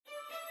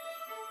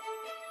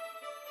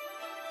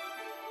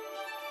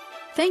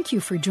Thank you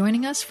for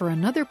joining us for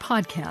another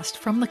podcast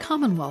from the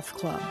Commonwealth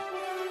Club.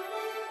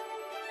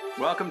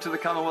 Welcome to the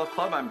Commonwealth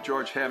Club. I'm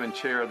George Hammond,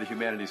 Chair of the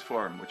Humanities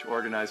Forum, which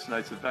organized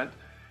tonight's event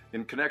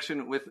in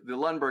connection with the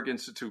Lundberg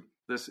Institute.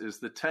 This is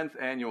the 10th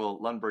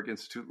annual Lundberg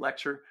Institute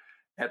lecture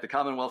at the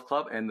Commonwealth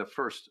Club and the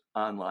first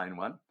online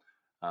one.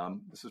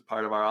 This is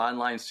part of our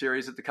online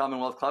series at the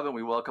Commonwealth Club, and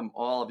we welcome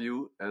all of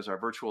you as our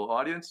virtual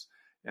audience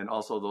and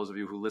also those of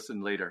you who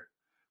listen later.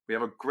 We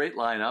have a great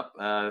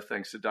lineup,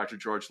 thanks to Dr.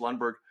 George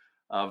Lundberg,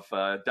 of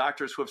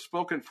doctors who have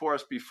spoken for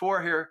us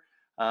before here,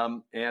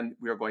 and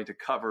we are going to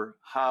cover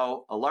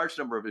how a large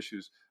number of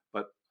issues,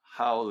 but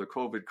how the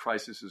COVID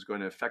crisis is going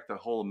to affect the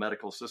whole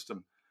medical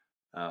system.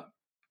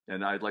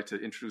 And I'd like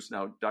to introduce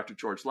now Dr.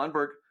 George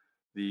Lundberg,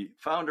 the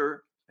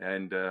founder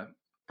and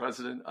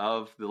president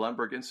of the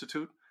Lundberg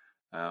Institute.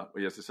 As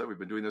I said, we've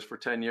been doing this for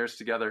 10 years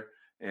together,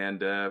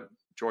 and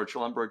George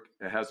Lundberg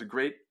has a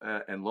great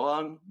and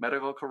long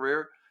medical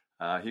career.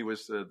 He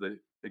was the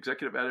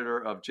executive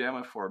editor of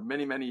JAMA for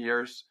many, many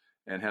years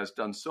and has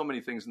done so many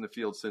things in the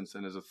field since,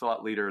 and is a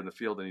thought leader in the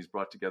field, and he's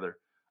brought together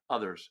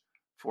others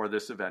for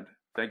this event.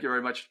 Thank you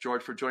very much,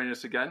 George, for joining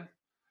us again.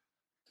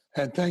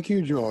 And thank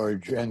you,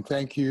 George, and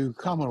thank you,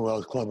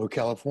 Commonwealth Club of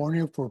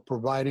California, for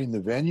providing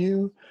the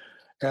venue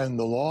and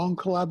the long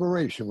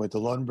collaboration with the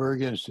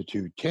Lundberg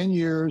Institute, 10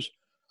 years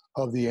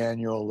of the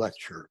annual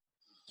lecture.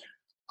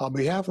 On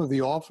behalf of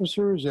the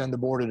officers and the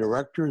board of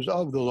directors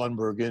of the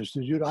Lundberg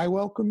Institute, I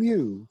welcome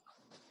you,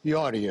 the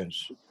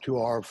audience, to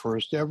our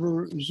first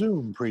ever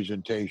Zoom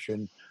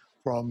presentation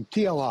from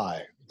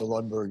TLI, the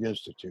Lundberg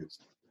Institute.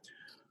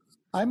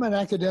 I'm an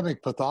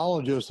academic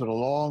pathologist with a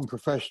long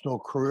professional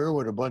career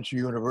with a bunch of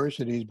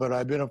universities, but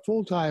I've been a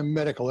full-time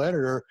medical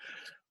editor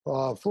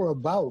for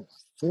about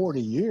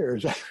 40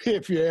 years,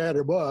 if you add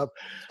them up.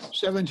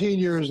 17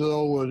 years,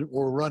 though,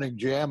 were running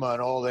JAMA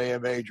and all the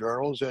AMA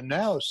journals, and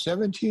now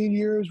 17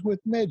 years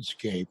with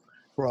Medscape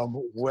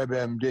from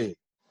WebMD.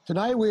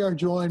 Tonight, we are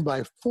joined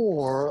by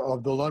 4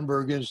 of the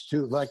Lundberg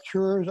Institute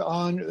lecturers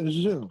on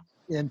Zoom.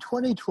 In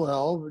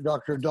 2012,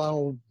 Dr.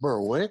 Donald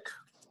Berwick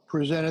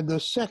presented the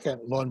second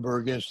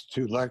Lundberg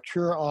Institute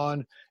lecture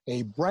on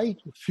A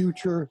Bright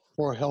Future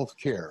for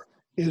Healthcare.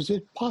 Is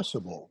it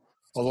possible?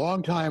 A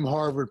longtime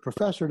Harvard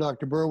professor,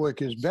 Dr.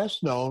 Berwick is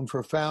best known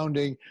for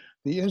founding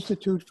the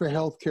Institute for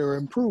Healthcare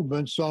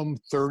Improvement some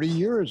 30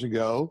 years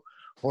ago,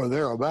 or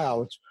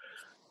thereabouts,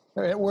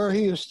 where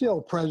he is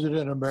still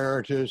president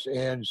emeritus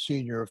and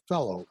senior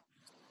fellow.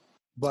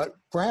 But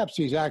perhaps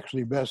he's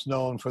actually best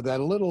known for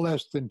that a little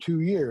less than 2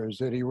 years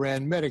that he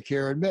ran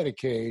Medicare and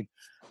Medicaid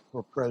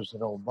for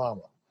President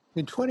Obama.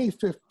 In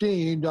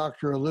 2015,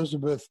 Dr.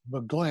 Elizabeth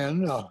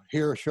McGlynn,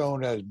 here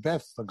shown as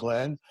Beth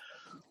McGlynn,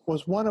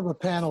 was one of a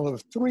panel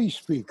of 3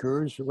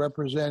 speakers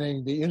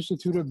representing the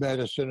Institute of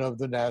Medicine of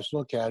the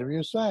National Academy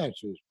of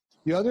Sciences.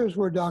 The others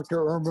were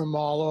Dr. Irma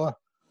Mala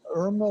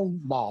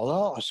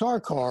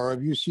Sarkar of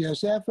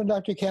UCSF and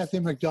Dr. Kathy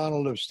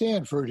McDonald of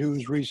Stanford,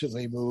 who's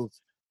recently moved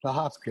to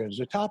Hopkins.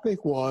 The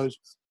topic was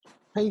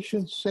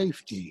patient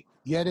safety,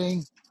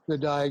 getting the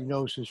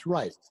diagnosis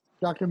right.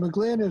 Dr.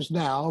 McGlynn is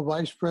now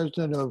Vice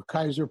President of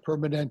Kaiser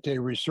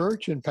Permanente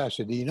Research in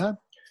Pasadena,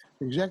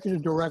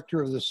 Executive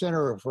Director of the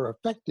Center for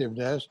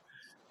Effectiveness,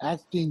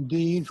 Acting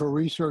Dean for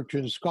Research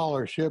and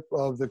Scholarship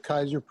of the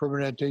Kaiser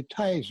Permanente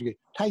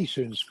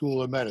Tyson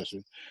School of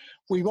Medicine.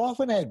 We've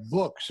often had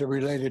books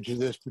related to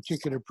this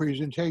particular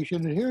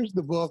presentation, and here's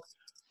the book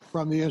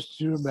from the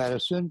Institute of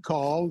Medicine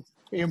called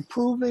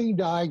Improving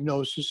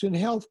Diagnosis in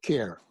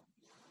Healthcare,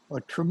 a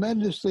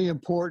tremendously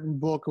important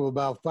book of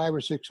about 500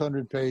 or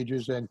 600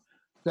 pages, and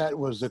that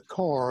was the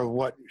core of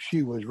what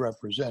she was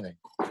representing.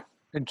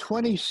 In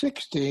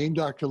 2016,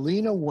 Dr.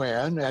 Lena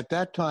Wen, at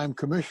that time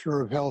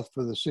Commissioner of Health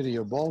for the City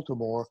of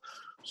Baltimore,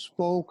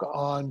 spoke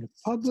on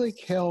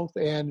public health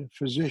and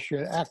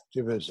physician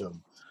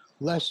activism,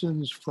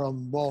 lessons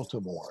from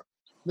Baltimore.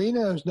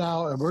 Lena is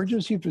now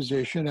emergency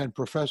physician and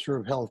professor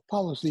of health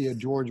policy at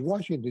George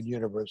Washington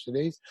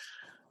University.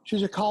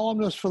 She's a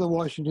columnist for the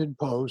Washington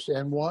Post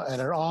and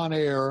an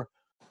on-air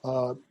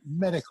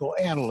medical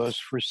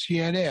analyst for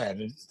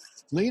CNN.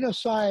 Lena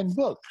signed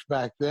books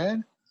back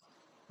then.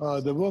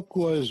 The book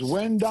was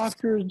When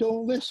Doctors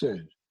Don't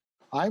Listen.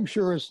 I'm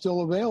sure it's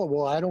still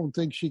available. I don't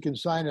think she can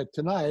sign it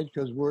tonight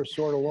because we're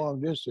sort of long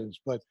distance,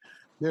 but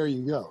there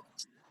you go.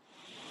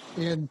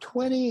 In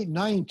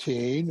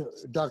 2019,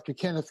 Dr.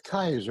 Kenneth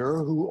Kaiser,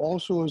 who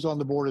also is on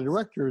the board of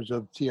directors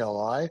of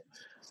TLI,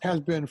 has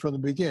been from the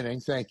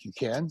beginning, thank you,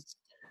 Ken,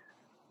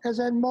 has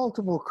had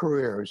multiple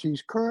careers.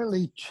 He's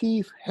currently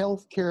Chief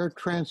Healthcare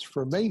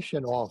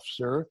Transformation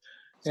Officer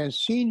and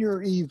Senior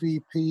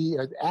EVP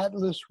at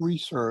Atlas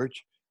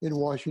Research in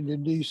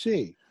Washington,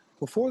 D.C.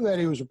 Before that,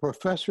 he was a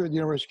professor at the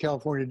University of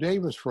California,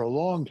 Davis for a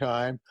long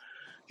time.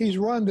 He's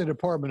run the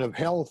Department of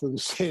Health of the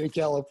state of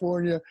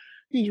California.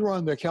 He's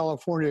run the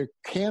California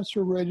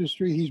Cancer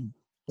Registry. He's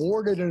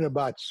boarded in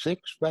about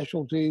 6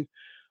 specialties.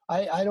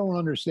 I don't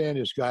understand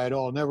this guy at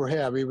all, never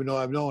have, even though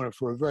I've known him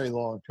for a very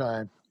long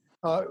time.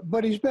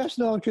 But he's best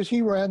known because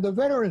he ran the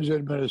Veterans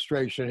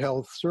Administration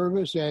Health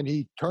Service, and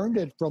he turned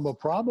it from a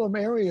problem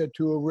area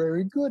to a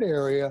very good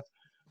area.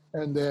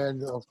 And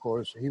then, of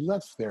course, he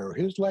left there.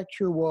 His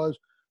lecture was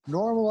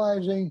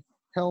Normalizing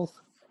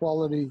Health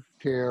Quality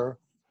Care,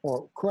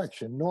 or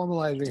correction,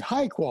 Normalizing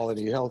High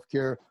Quality Health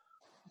Care,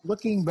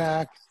 Looking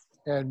Back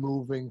and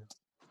Moving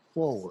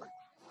Forward.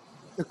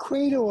 The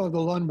credo of the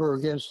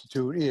Lundberg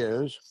Institute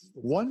is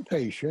one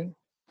patient,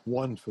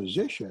 one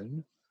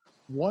physician,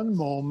 one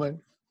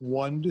moment,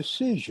 one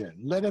decision.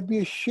 Let it be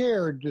a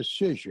shared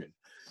decision,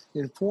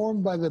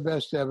 informed by the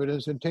best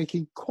evidence and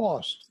taking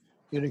cost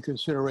into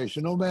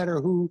consideration, no matter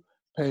who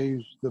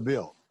pays the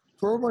bill.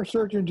 Former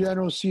Surgeon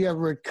General C.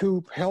 Everett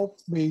Koop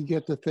helped me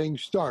get the thing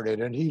started,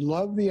 and he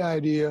loved the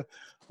idea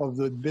of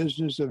the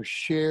business of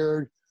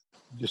shared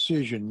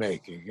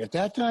decision-making. At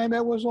that time,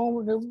 it was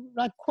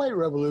not quite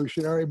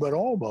revolutionary, but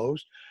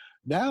almost.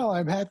 Now,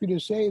 I'm happy to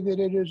say that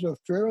it is a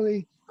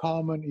fairly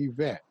common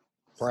event.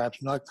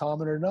 Perhaps not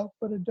common enough,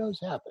 but it does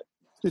happen.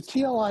 The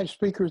TLI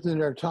speakers and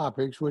their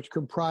topics, which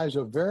comprise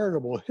a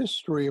veritable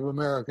history of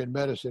American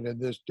medicine in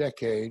this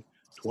decade,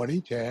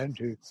 2010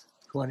 to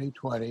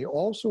 2020,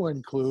 also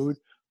include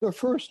the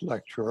first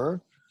lecturer,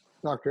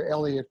 Dr.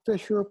 Elliot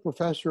Fisher,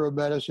 professor of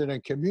medicine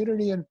and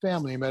community and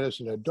family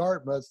medicine at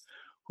Dartmouth,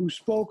 who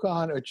spoke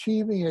on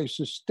achieving a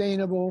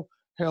sustainable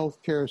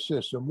healthcare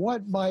system.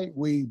 What might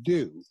we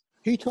do?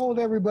 He told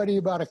everybody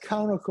about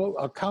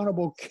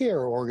accountable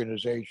care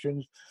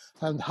organizations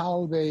and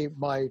how they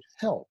might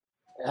help.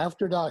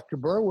 After Dr.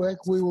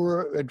 Berwick, we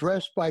were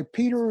addressed by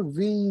Peter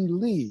V.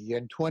 Lee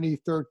in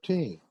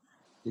 2013,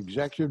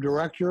 Executive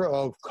Director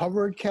of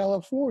Covered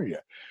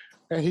California.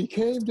 And he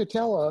came to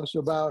tell us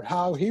about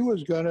how he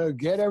was going to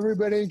get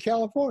everybody in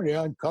California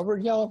on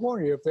Covered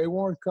California if they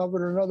weren't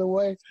covered another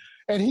way.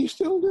 And he's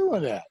still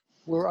doing that.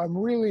 I'm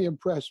really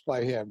impressed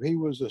by him. He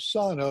was the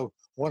son of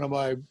one of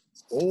my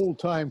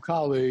old-time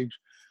colleagues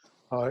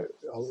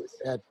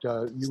at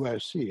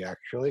USC,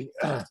 actually.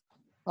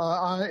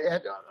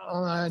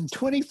 On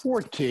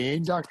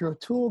 2014, Dr.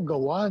 Atul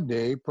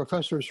Gawande,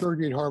 professor of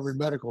surgery at Harvard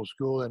Medical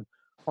School and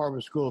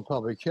Harvard School of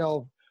Public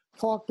Health,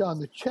 talked on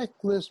the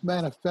Checklist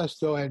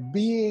Manifesto and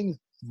Being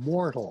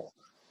Mortal,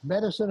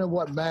 Medicine and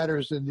What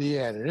Matters in the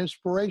End, an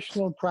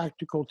inspirational and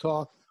practical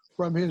talk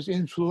from his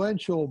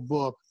influential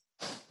book,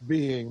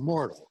 Being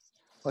Mortal.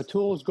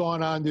 Atul has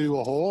gone on to do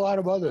a whole lot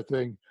of other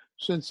things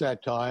since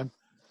that time,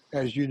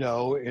 as you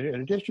know,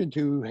 in addition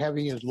to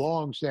having his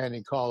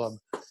long-standing column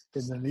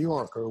in the New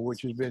Yorker,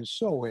 which has been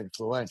so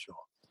influential.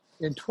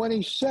 In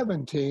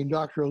 2017,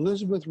 Dr.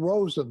 Elizabeth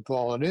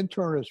Rosenthal, an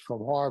internist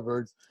from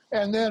Harvard,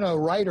 and then a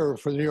writer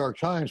for the New York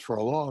Times for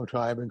a long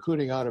time,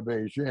 including out of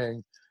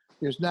Beijing,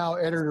 is now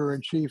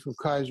editor-in-chief of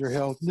Kaiser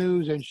Health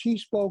News, and she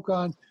spoke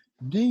on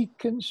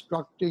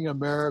deconstructing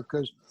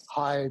America's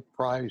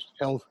high-priced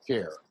health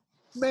care.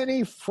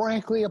 Many,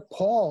 frankly,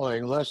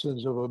 appalling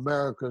lessons of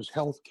America's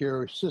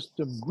healthcare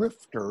system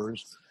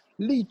grifters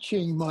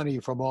leeching money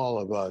from all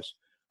of us,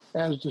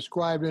 as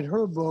described in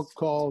her book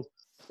called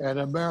An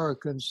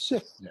American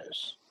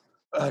Sickness.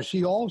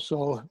 She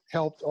also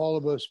helped all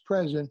of us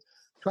present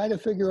try to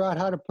figure out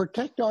how to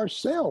protect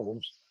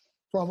ourselves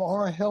from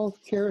our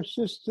healthcare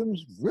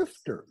system's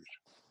grifters.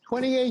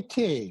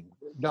 2018,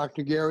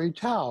 Dr. Gary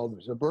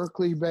Taubes, a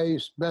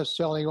Berkeley-based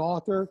best-selling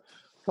author,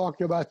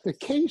 talked about the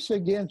case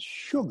against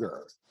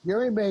sugar.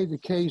 Gary made the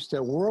case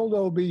that world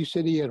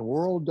obesity and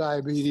world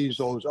diabetes,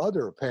 those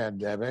other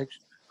pandemics,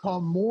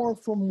 come more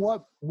from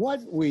what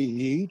we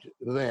eat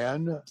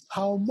than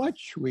how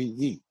much we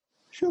eat.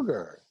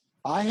 Sugar.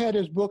 I had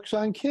his books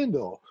on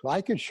Kindle.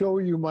 I could show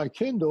you my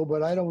Kindle,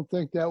 but I don't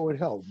think that would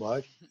help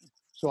much.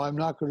 So I'm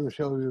not going to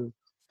show you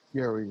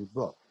Gary's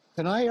book.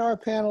 Tonight, our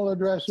panel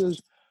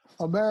addresses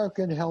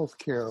American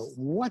healthcare.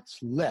 What's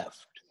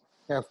left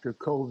after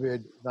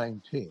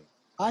COVID-19?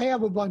 I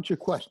have a bunch of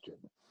questions.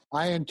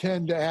 I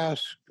intend to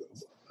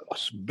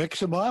mix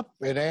them up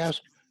and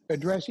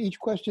address each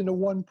question to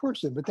one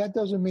person, but that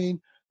doesn't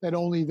mean that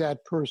only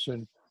that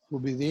person will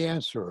be the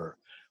answerer.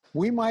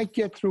 We might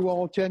get through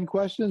all 10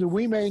 questions, and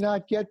we may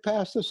not get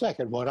past the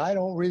second one. I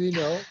don't really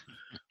know.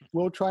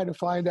 We'll try to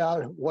find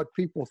out what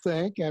people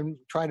think and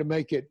try to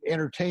make it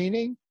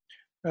entertaining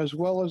as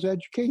well as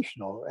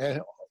educational, and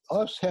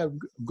us have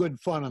good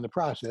fun in the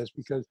process,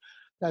 because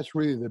that's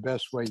really the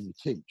best way you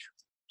teach.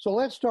 So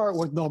let's start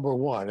with number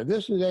one, and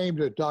this is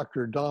aimed at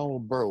Dr.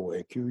 Donald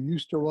Berwick, who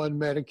used to run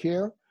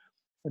Medicare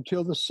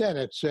until the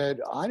Senate said,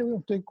 I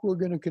don't think we're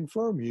going to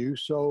confirm you.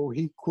 So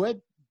he quit,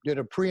 did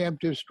a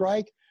preemptive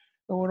strike,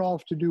 and went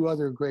off to do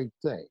other great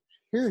things.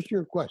 Here's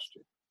your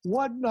question.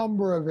 What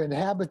number of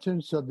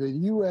inhabitants of the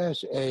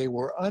USA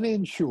were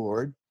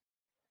uninsured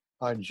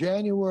on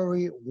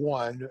January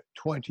 1,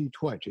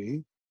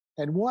 2020?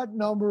 And what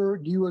number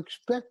do you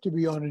expect to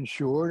be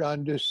uninsured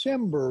on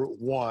December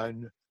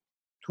 1,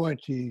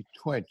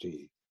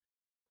 2020,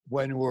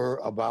 when we're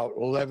about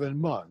 11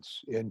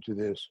 months into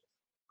this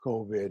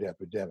COVID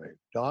epidemic?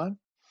 Don?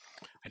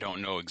 I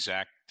don't know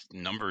exact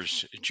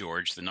numbers,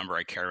 George. The number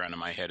I carry around in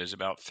my head is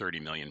about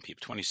 30 million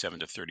people, 27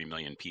 to 30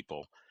 million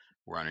people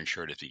were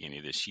uninsured at the beginning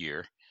of this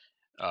year.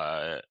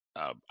 I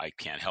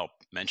can't help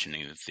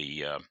mentioning that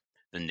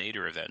the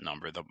nadir of that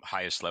number, the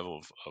highest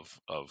level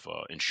of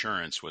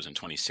insurance, was in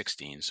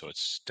 2016, so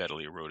it's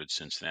steadily eroded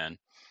since then.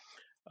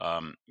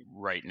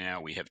 Right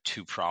now, we have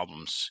two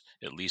problems,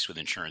 at least with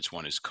insurance.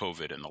 One is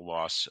COVID and the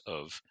loss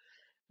of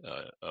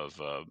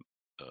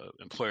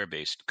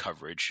employer-based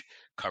coverage,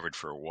 covered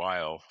for a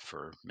while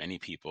for many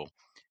people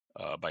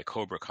by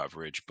COBRA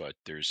coverage, but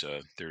there's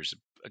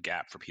a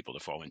gap for people to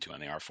fall into,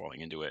 and they are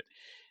falling into it.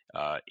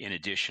 In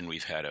addition,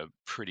 we've had a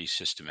pretty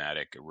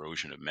systematic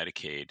erosion of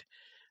Medicaid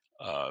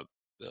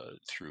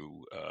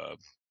through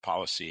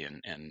policy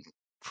and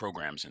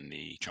programs in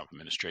the Trump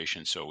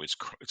administration. So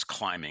it's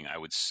climbing.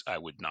 I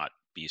would not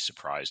be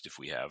surprised if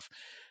we have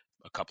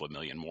a couple of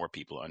million more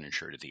people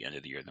uninsured at the end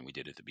of the year than we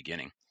did at the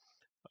beginning.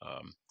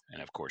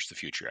 And of course, the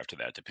future after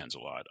that depends a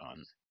lot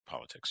on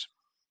politics.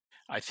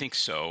 I think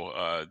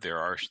so. There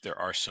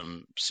are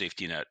some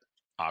safety net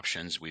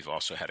options. We've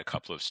also had a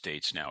couple of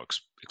states now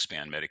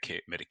expand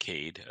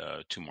Medicaid.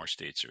 2 more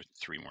states or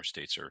 3 more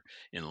states are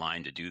in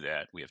line to do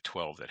that. We have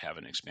 12 that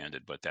haven't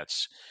expanded, but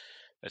that's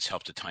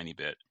helped a tiny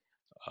bit.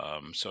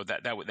 So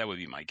that would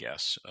be my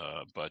guess,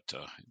 but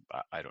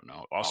I don't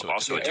know. Also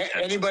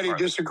anybody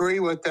disagree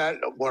with that?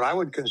 What I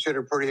would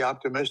consider pretty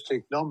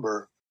optimistic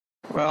number.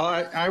 Well,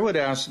 I would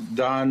ask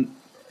Don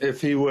if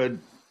he would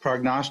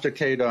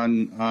prognosticate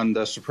on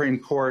the Supreme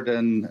Court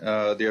and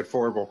the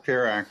Affordable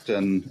Care Act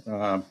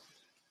and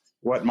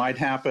what might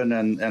happen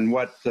and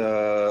what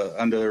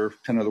under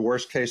kind of the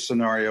worst case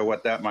scenario,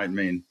 what that might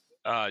mean.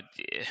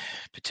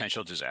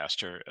 Potential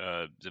disaster.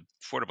 The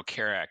Affordable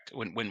Care Act,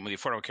 when the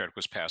Affordable Care Act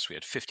was passed, we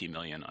had 50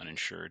 million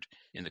uninsured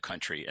in the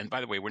country. And by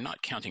the way, we're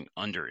not counting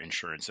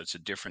underinsurance. That's a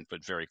different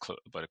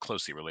but a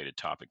closely related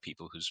topic.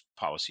 People whose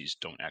policies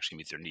don't actually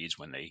meet their needs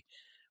when they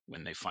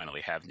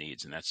finally have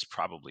needs, and that's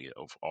probably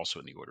also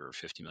in the order of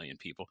 50 million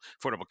people.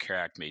 Affordable Care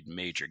Act made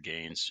major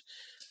gains.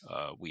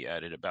 We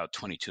added about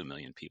 22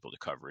 million people to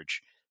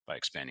coverage by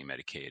expanding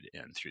Medicaid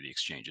and through the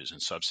exchanges and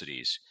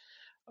subsidies.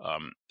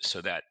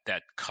 So that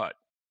cut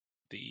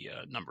the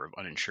number of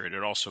uninsured.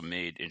 It also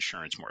made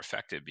insurance more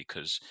effective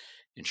because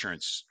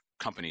insurance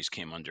companies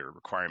came under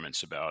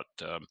requirements about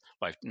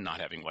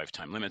not having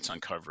lifetime limits on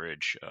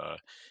coverage,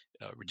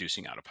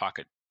 reducing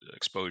out-of-pocket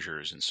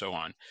exposures, and so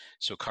on.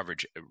 So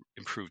coverage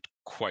improved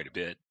quite a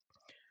bit.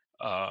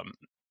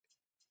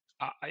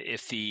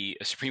 If the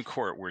Supreme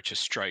Court were to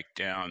strike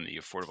down the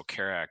Affordable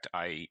Care Act,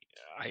 I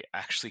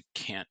actually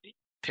can't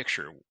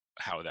picture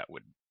how that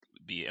would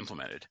be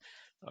implemented.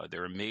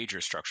 There are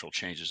major structural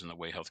changes in the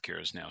way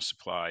healthcare is now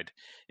supplied.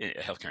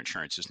 Healthcare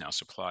insurance is now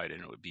supplied,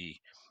 and it would be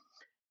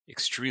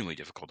extremely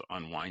difficult to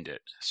unwind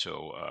it.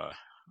 So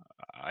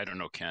I don't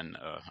know, Ken.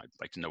 I'd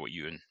like to know what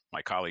you and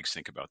my colleagues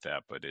think about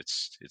that, but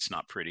it's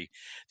not pretty.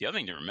 The other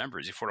thing to remember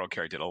is the Affordable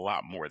Care Act did a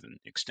lot more than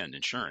extend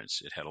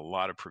insurance. It had a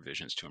lot of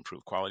provisions to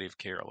improve quality of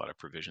care, a lot of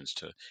provisions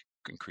to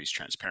increase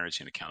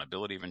transparency and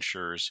accountability of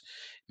insurers,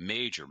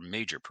 major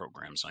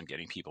programs on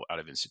getting people out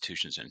of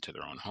institutions into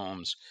their own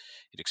homes.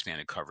 It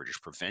expanded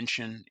coverage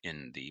prevention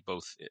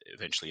both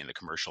eventually in the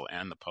commercial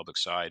and the public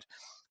side.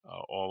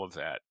 All of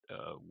that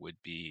would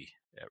be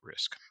at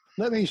risk.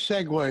 Let me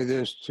segue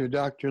this to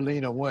Dr.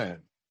 Leana Wen.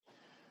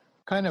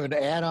 Kind of an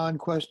add-on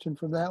question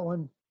from that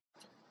one.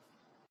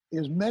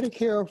 Is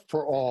Medicare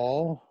for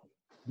all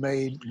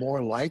made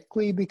more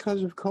likely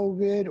because of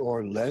COVID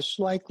or less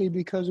likely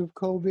because of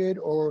COVID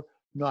or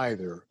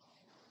neither?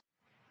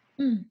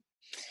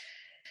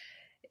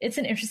 It's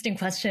an interesting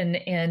question,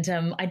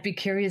 and I'd be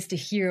curious to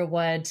hear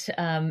what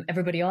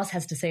everybody else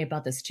has to say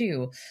about this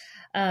too.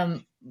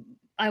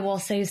 I will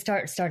say,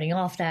 starting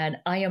off,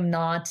 that I am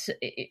not,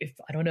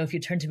 I don't know if you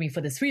turn to me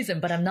for this reason,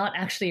 but I'm not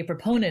actually a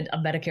proponent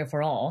of Medicare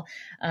for all.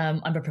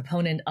 I'm a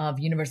proponent of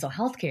universal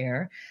health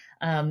care.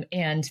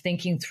 And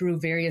thinking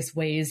through various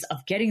ways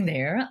of getting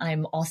there.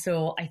 I'm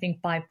also, I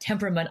think by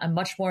temperament, I'm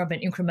much more of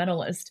an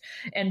incrementalist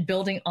and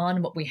building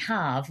on what we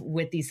have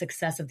with the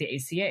success of the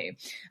ACA.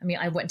 I mean,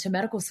 I went to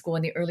medical school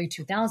in the early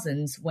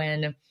 2000s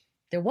when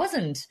there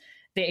wasn't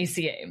the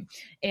ACA.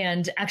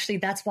 And actually,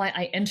 that's why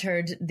I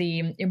entered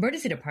the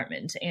emergency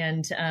department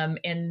and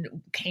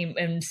came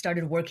and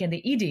started working in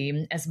the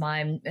ED as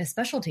my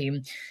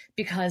specialty,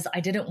 because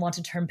I didn't want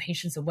to turn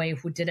patients away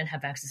who didn't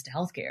have access to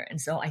healthcare. And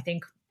so I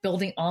think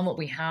building on what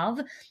we have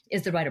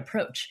is the right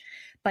approach.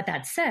 But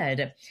that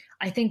said,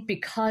 I think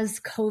because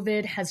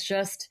COVID has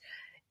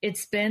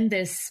it's been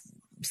this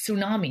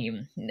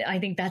tsunami. I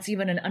think that's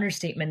even an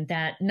understatement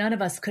that none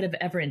of us could have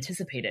ever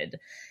anticipated.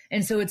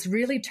 And so it's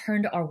really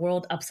turned our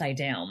world upside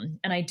down.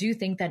 And I do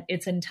think that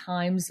it's in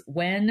times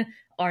when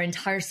our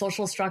entire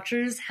social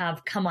structures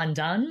have come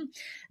undone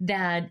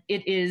that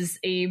it is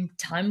a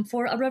time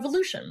for a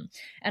revolution.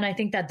 And I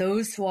think that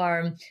those who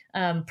are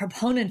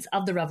proponents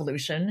of the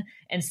revolution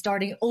and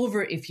starting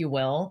over, if you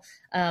will,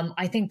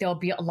 I think there'll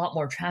be a lot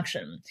more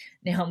traction.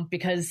 Now,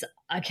 because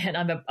again,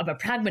 I'm a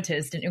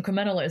pragmatist and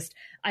incrementalist,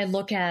 I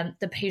look at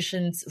the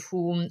patients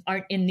who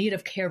are in need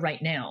of care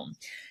right now.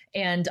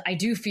 And I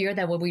do fear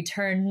that when we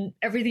turn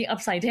everything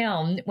upside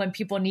down, when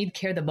people need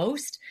care the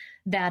most,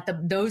 that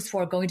those who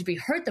are going to be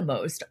hurt the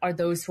most are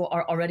those who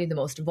are already the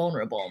most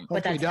vulnerable.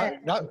 Okay,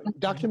 But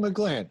Dr.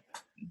 McGlynn,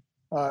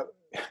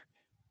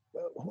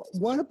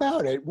 what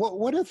about it?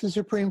 What if the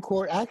Supreme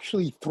Court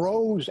actually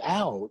throws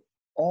out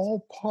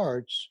all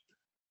parts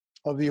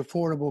of the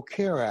Affordable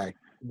Care Act?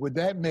 Would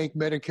that make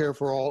Medicare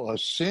for All a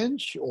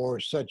cinch or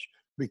such,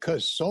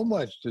 because so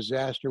much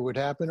disaster would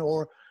happen?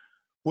 Or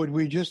would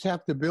we just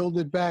have to build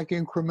it back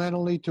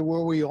incrementally to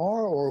where we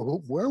are? Or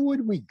where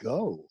would we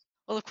go?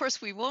 Well, of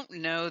course, we won't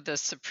know the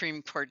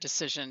Supreme Court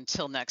decision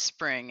till next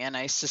spring, and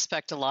I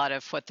suspect a lot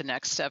of what the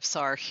next steps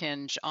are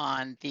hinge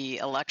on the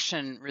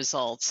election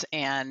results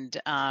and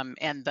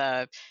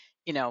the,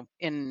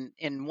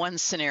 in one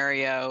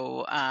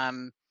scenario,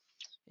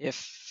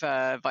 if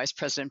Vice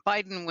President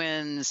Biden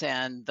wins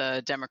and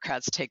the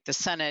Democrats take the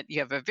Senate, you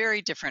have a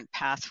very different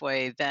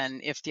pathway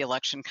than if the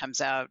election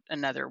comes out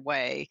another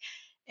way.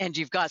 And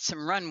you've got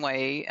some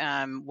runway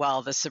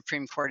while the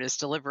Supreme Court is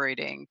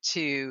deliberating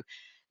to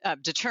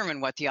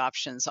determine what the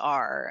options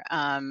are.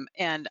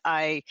 And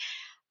I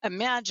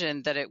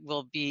imagine that it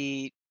will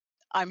be,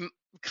 I'm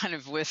kind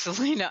of with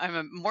Lena,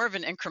 I'm more of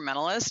an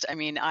incrementalist. I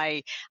mean,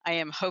 I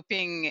am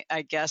hoping,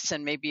 I guess,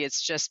 and maybe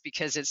it's just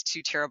because it's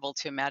too terrible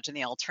to imagine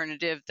the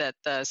alternative, that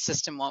the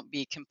system won't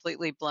be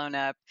completely blown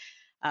up.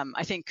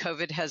 I think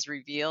COVID has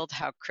revealed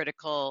how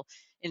critical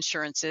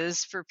insurance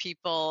is for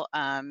people,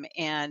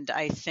 and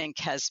I think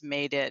has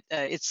made it,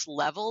 it's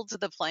leveled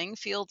the playing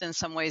field in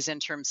some ways in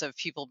terms of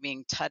people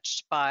being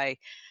touched by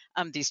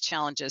these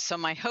challenges. So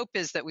my hope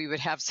is that we would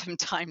have some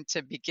time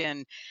to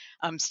begin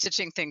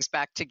stitching things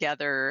back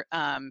together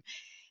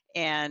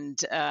in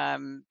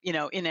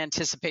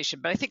anticipation.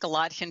 But I think a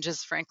lot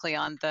hinges, frankly,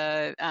 on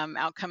the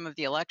outcome of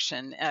the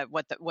election,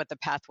 what the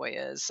pathway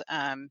is.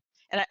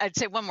 And I'd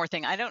say one more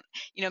thing.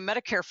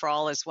 Medicare for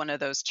All is one of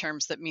those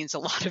terms that means a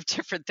lot of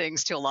different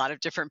things to a lot of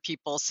different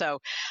people. So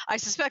I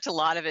suspect a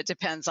lot of it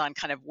depends on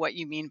kind of what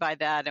you mean by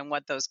that and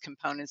what those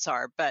components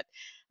are. But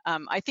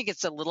I think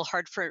it's a little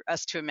hard for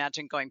us to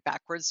imagine going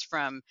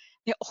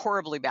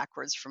horribly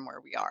backwards from where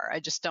we are. I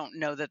just don't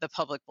know that the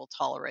public will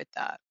tolerate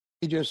that.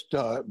 Just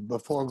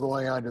before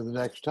going on to the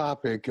next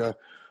topic,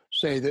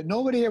 say that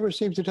nobody ever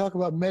seems to talk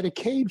about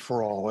Medicaid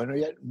for All, and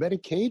yet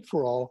Medicaid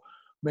for All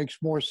makes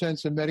more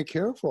sense than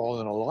Medicare for All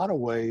in a lot of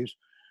ways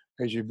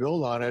as you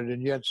build on it,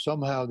 and yet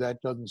somehow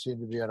that doesn't seem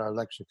to be in our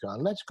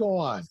lexicon. Let's go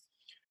on.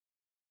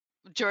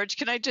 George,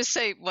 can I just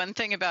say one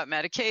thing about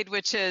Medicaid,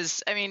 which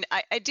is,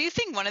 I do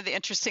think one of the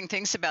interesting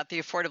things about the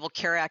Affordable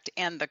Care Act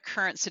and the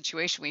current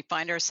situation we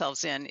find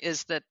ourselves in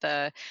is that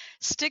the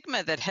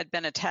stigma that had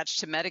been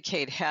attached to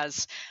Medicaid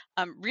has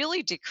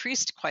really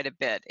decreased quite a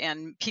bit,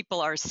 and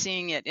people are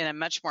seeing it in a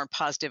much more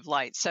positive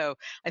light. So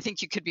I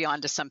think you could be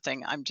onto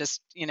something. I'm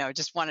just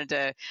wanted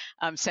to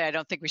say I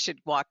don't think we should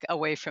walk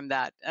away from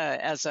that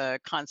as a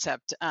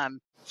concept.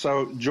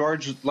 So,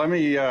 George,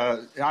 I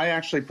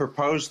actually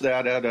proposed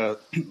that at a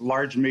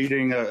large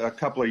meeting a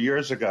couple of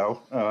years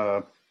ago,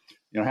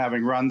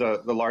 having run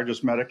the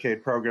largest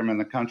Medicaid program in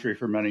the country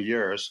for many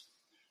years.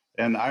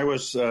 And I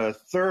was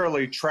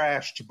thoroughly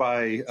trashed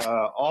by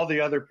all the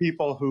other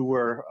people who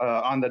were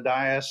on the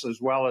dais, as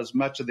well as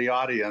much of the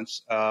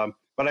audience.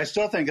 But I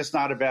still think it's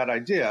not a bad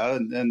idea.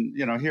 And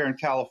here in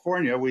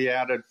California, we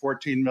added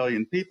 14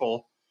 million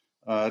people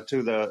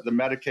to the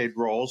Medicaid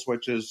rolls,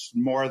 which is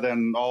more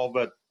than all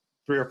but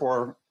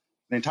the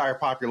entire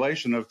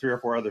population of 3 or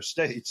 4 other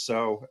states.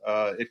 So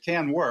it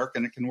can work,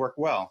 and it can work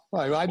well.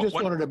 Right. I just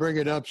wanted to bring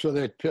it up so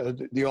that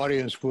the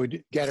audience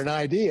would get an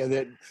idea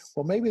that,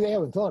 well, maybe they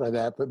haven't thought of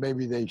that, but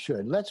maybe they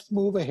should. Let's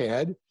move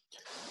ahead.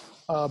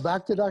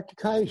 Back to Dr.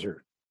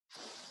 Kaiser.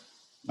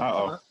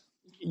 Uh-oh.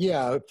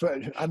 Yeah.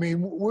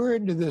 We're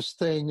into this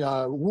thing,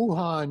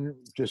 Wuhan,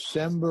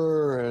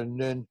 December, and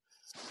then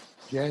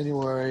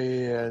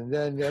January, and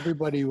then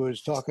everybody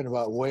was talking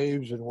about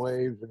waves and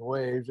waves and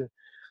waves. And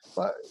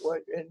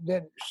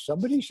then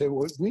somebody said,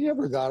 well, we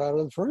never got out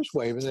of the first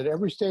wave, and that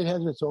every state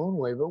has its own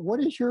wave. But what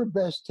is your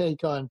best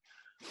take on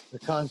the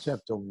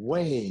concept of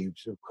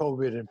waves of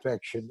COVID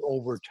infection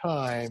over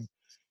time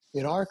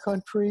in our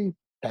country,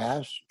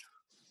 past,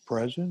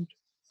 present,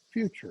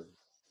 future?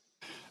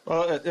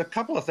 Well, a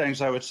couple of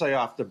things I would say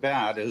off the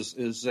bat is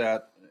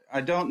that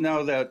I don't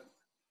know that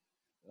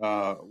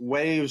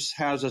waves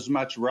has as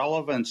much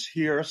relevance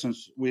here,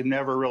 since we've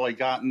never really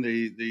gotten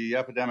the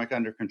epidemic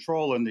under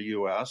control in the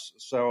U.S.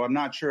 So I'm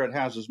not sure it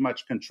has as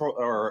much control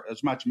or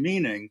as much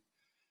meaning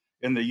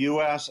in the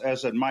U.S.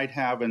 as it might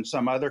have in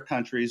some other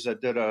countries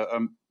that did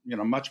a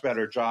much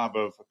better job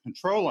of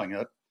controlling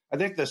it. I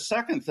think the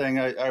second thing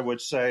I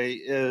would say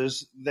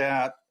is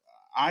that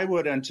I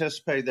would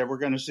anticipate that we're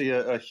going to see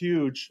a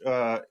huge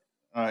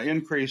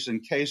increase in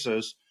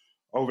cases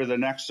over the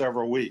next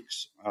several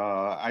weeks.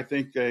 I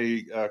think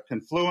a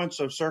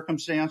confluence of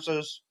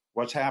circumstances,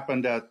 what's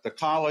happened at the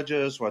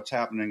colleges, what's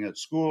happening at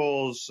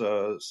schools,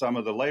 some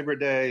of the Labor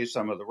Day,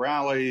 some of the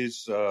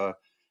rallies,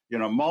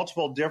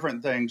 multiple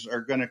different things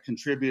are going to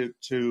contribute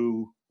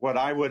to what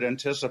I would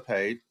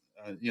anticipate.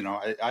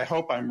 I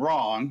hope I'm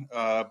wrong,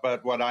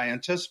 but what I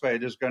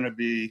anticipate is going to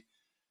be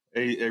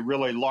a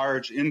really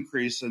large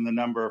increase in the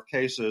number of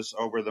cases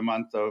over the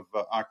month of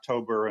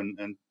October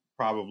and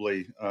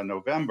probably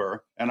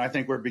November. And I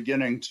think we're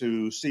beginning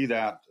to see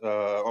that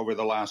over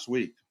the last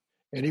week.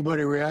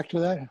 Anybody react to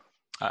that?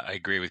 I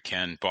agree with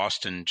Ken.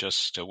 Boston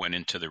just went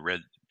into the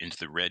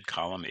red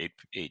column,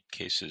 eight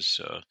cases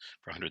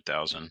per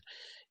 100,000.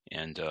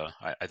 And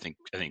I think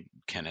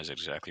Ken has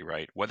exactly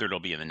right. Whether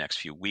it'll be in the next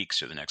few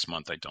weeks or the next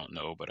month, I don't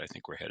know, but I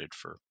think we're headed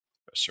for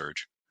a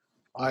surge.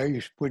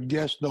 I would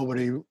guess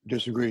nobody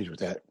disagrees with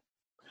that.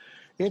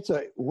 It's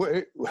I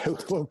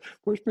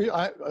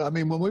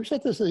mean, when we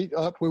set this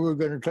up, we were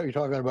going to be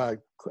talking about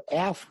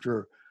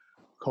after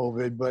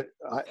COVID, but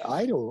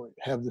I don't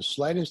have the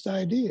slightest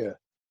idea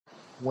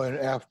when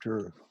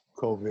after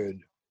COVID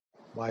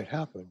might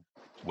happen.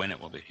 When it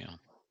will be, yeah.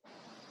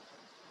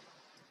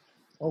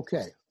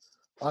 Okay.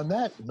 On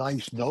that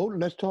nice note,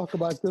 let's talk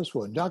about this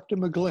one. Dr.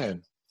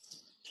 McGlynn,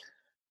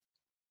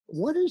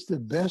 what is the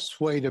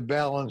best way to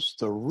balance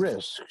the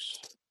risks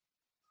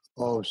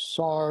of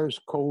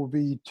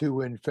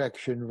SARS-CoV-2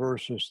 infection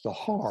versus the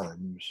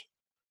harms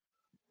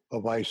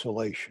of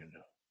isolation?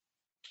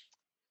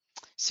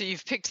 So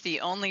you've picked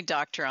the only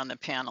doctor on the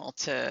panel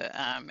to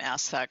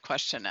ask that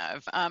question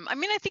of. I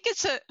mean, I think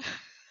it's a...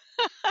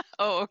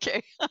 Oh,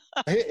 okay.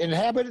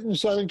 Inhabited in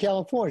Southern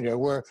California,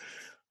 where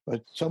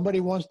somebody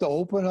wants to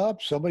open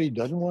up, somebody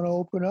doesn't want to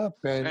open up,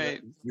 and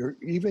right.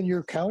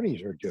 Your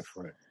counties are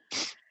different.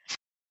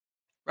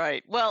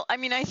 Right. Well, I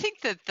mean, I think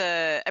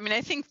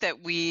that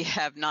we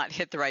have not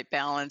hit the right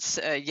balance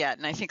yet,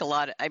 and I think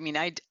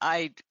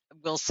I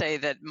will say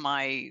that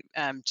my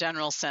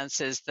general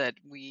sense is that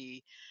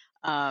we,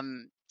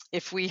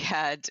 if we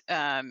had,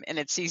 and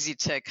it's easy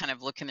to kind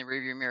of look in the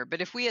rearview mirror,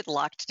 but if we had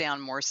locked down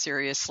more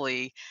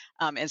seriously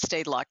and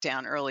stayed locked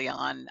down early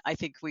on, I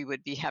think we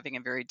would be having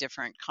a very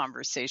different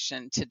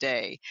conversation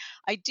today.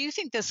 I do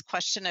think this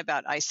question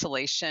about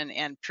isolation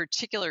and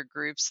particular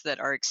groups that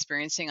are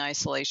experiencing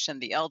isolation,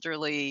 the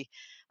elderly,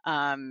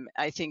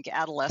 I think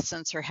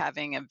adolescents are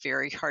having a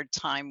very hard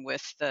time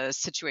with the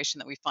situation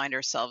that we find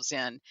ourselves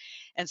in.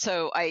 And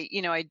so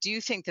I do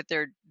think that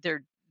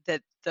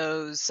that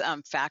those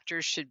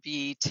factors should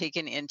be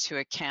taken into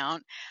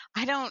account.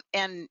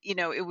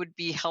 It would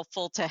be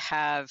helpful to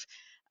have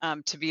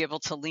to be able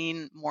to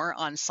lean more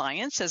on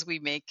science as we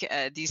make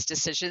these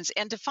decisions,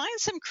 and to find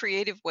some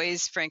creative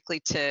ways, frankly,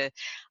 to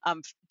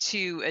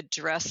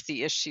address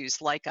the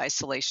issues like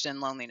isolation and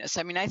loneliness.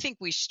 I mean, I think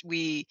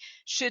we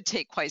should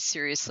take quite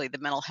seriously the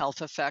mental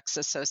health effects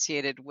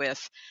associated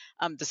with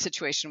the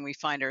situation we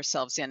find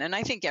ourselves in, and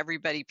I think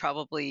everybody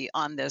probably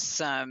on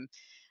this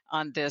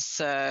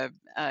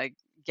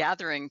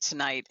gathering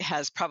tonight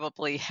has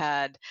probably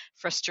had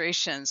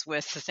frustrations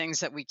with the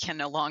things that we can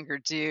no longer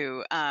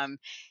do, and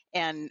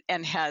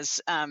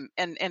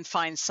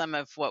find some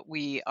of what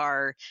we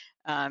are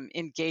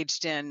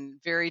engaged in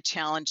very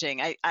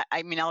challenging.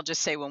 I mean, I'll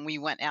just say, when we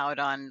went out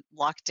on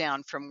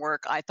lockdown from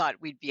work, I thought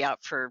we'd be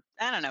out for,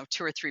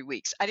 2 or 3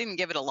 weeks. I didn't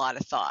give it a lot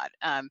of thought.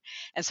 And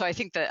so I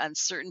think the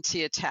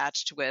uncertainty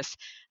attached with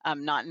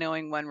not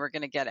knowing when we're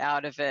going to get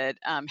out of it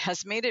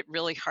has made it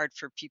really hard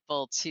for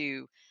people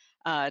to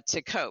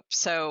cope.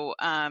 So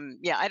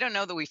I don't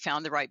know that we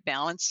found the right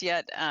balance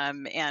yet.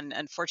 And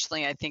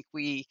unfortunately, I think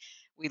we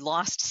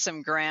lost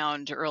some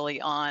ground early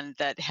on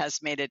that has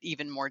made it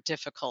even more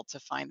difficult to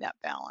find that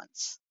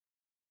balance.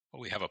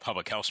 Well, we have a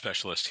public health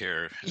specialist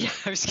here. Yeah,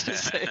 I was going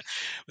to say.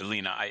 With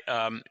Lena, I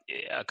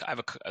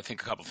have I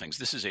think a couple of things.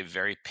 This is a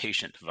very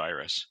patient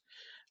virus.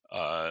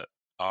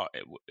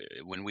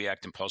 When we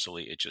act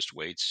impulsively, it just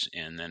waits,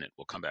 and then it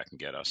will come back and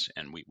get us.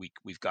 And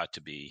we've got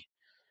to be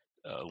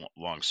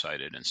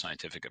long-sighted and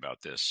scientific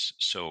about this.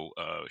 So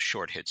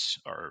short hits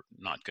are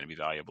not going to be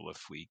valuable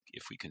if we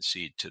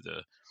concede to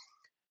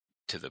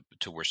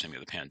worsening of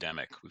the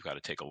pandemic. We've got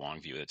to take a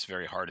long view. It's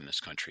very hard in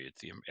this country.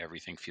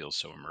 Everything feels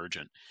so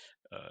emergent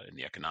in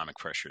the economic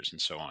pressures and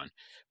so on.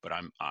 But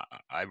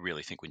I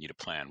really think we need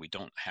a plan. We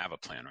don't have a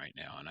plan right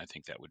now, and I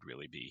think that would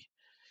really be.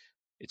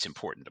 It's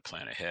important to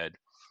plan ahead.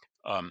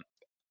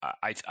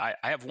 I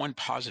have one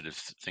positive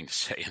thing to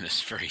say in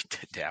this very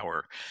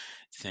dour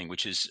thing,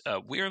 which is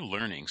we're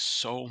learning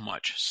so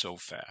much so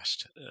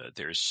fast.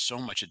 There's so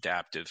much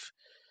adaptive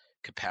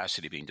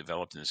capacity being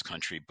developed in this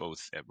country,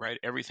 both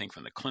everything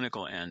from the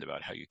clinical end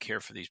about how you care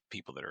for these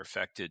people that are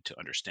affected, to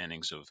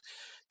understandings of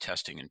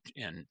testing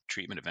and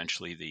treatment,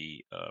 eventually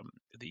the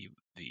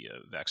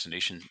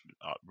vaccination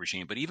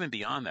regime, but even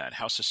beyond that,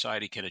 how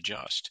society can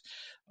adjust.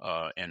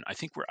 And I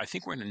think we're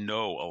going to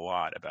know a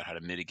lot about how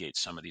to mitigate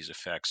some of these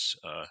effects.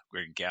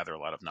 We're going to gather a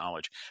lot of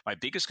knowledge. My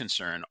biggest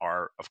concern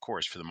are, of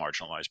course, for the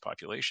marginalized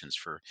populations,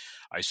 for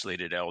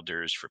isolated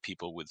elders, for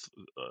people with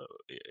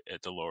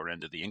at the lower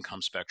end of the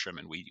income spectrum,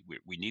 and we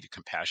need a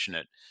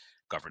compassionate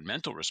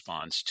governmental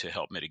response to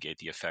help mitigate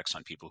the effects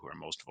on people who are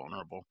most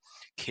vulnerable.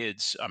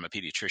 Kids, I'm a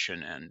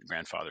pediatrician and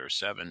grandfather of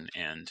 7,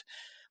 and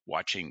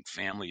watching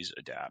families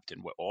adapt,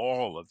 and what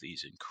all of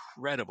these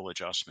incredible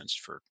adjustments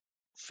for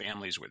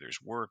families where there's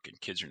work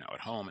and kids are now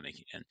at home,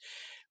 and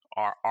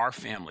our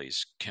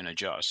families can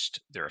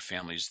adjust. There are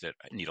families that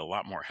need a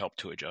lot more help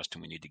to adjust,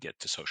 and we need to get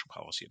to social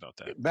policy about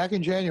that. Back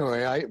in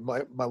January,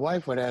 my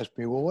wife would ask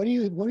me, well, what do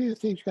you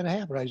think is going to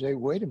happen? I say,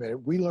 wait a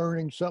minute, we're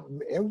learning something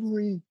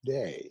every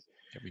day.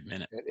 Every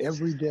minute. And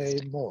every day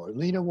more.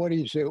 Lena, what do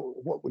you say?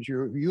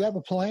 You have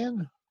a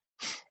plan?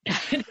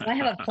 I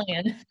have a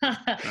plan.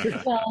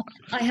 Well,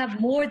 I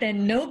have more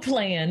than no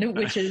plan,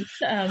 which is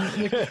thus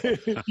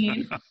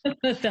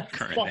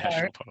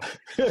far.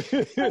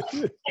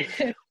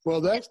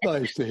 Well, that's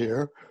nice to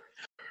hear.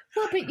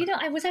 Well, but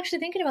I was actually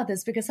thinking about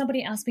this because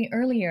somebody asked me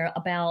earlier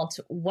about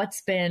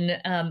what's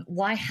been,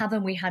 why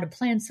haven't we had a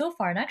plan so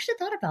far? And I actually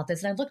thought about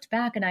this, and I looked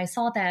back and I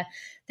saw that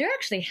there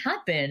actually had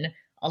been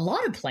a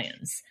lot of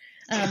plans.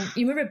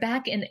 You remember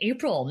back in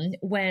April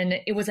when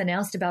it was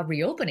announced about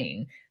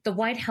reopening, the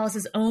White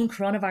House's own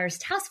coronavirus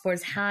task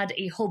force had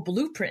a whole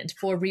blueprint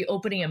for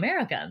reopening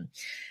America.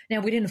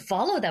 Now, we didn't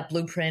follow that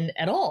blueprint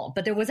at all,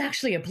 but there was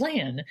actually a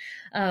plan.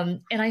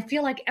 And I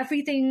feel like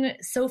everything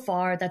so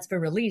far that's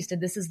been released,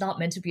 and this is not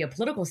meant to be a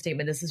political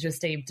statement, this is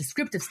just a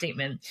descriptive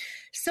statement,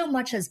 so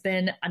much has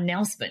been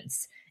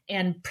announcements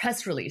and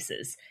press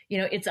releases.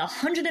 It's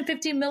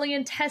 150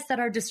 million tests that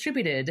are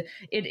distributed.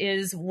 It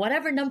is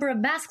whatever number of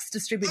masks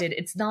distributed.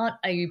 It's not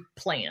a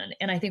plan.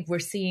 And I think we're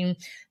seeing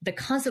the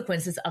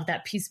consequences of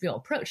that piecemeal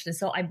approach. And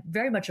so I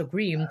very much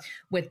agree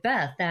with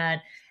Beth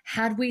that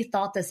had we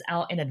thought this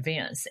out in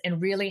advance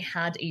and really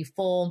had a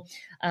full,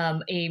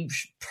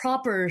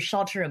 proper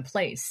shelter in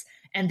place,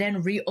 and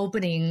then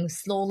reopening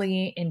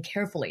slowly and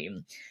carefully,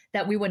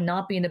 that we would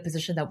not be in the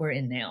position that we're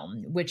in now,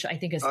 which I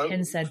think, as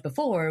Ken said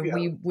before,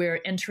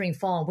 we're entering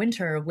fall and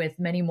winter with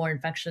many more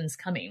infections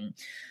coming.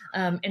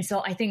 And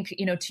so I think,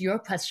 to your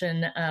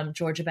question,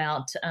 George,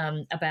 about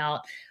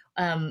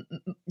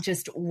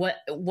just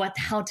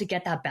how to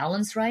get that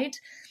balance right,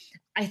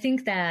 I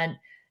think that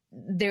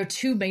there are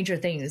two major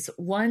things.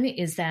 One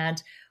is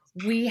that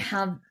we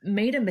have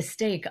made a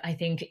mistake, I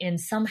think, in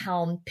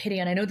somehow pitting,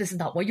 and I know this is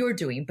not what you're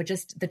doing, but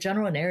just the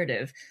general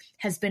narrative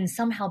has been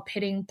somehow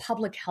pitting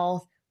public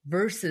health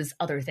versus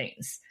other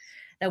things.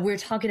 That we're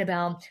talking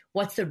about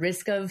what's the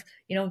risk of,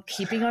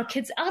 keeping our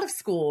kids out of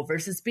school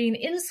versus being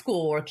in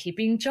school, or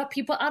keeping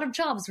people out of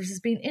jobs versus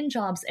being in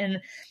jobs.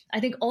 And I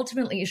think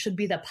ultimately it should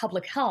be that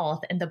public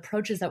health and the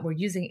approaches that we're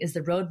using is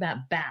the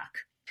roadmap back.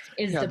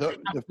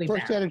 The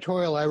first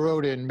editorial I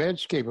wrote in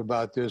Medscape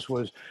about this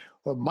was,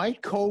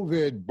 might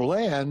COVID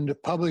blend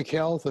public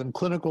health and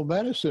clinical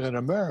medicine in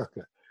America?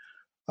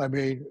 I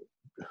mean,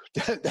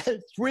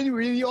 that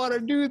really ought to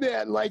do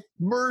that, like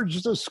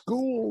merge the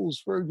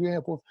schools, for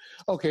example.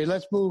 Okay,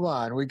 let's move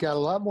on. We got a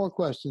lot more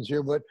questions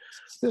here, but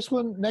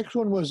next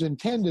one was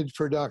intended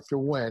for Dr.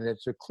 Wen.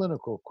 It's a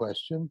clinical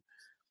question.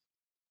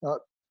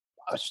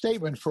 A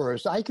statement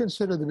first. I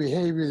consider the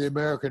behavior of the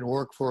American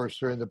workforce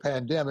during the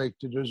pandemic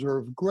to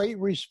deserve great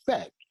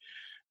respect,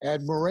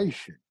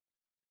 admiration.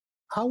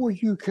 How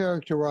would you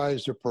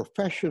characterize the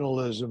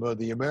professionalism of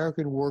the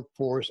American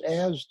workforce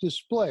as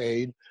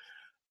displayed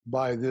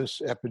by this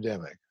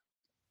epidemic?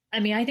 I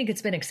mean, I think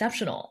it's been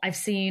exceptional. I've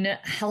seen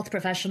health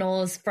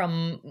professionals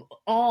from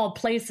all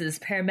places,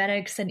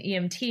 paramedics and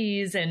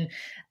EMTs and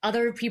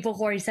other people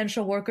who are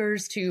essential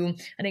workers, to,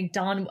 I think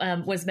Don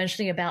was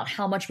mentioning about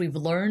how much we've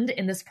learned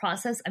in this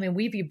process. I mean,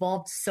 we've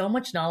evolved so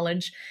much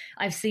knowledge.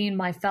 I've seen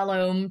my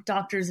fellow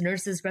doctors,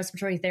 nurses,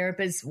 respiratory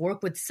therapists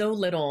work with so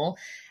little,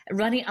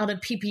 running out of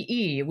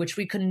PPE, which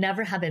we could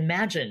never have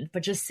imagined,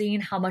 but just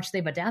seeing how much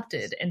they've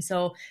adapted. And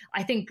so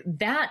I think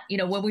that,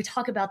 when we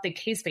talk about the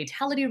case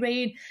fatality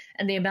rate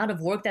and the amount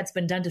of work that's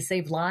been done to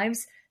save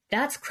lives,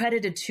 that's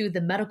credited to the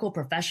medical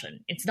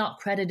profession. It's not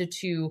credited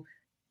to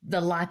the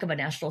lack of a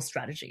national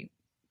strategy.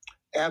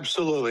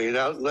 Absolutely.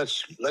 Now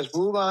let's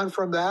move on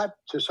from that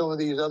to some of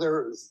these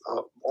other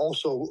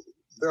also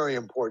very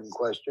important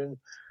questions.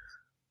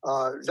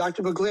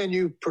 Dr. McGlynn,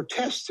 you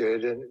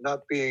protested in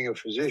not being a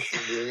physician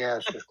being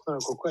asked a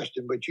clinical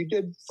question, but you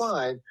did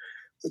fine.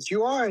 But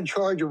you are in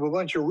charge of a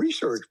bunch of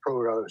research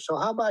programs. So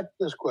how about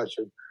this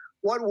question?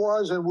 What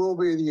was and will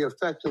be the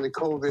effect of the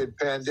COVID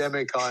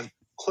pandemic on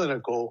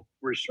clinical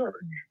research?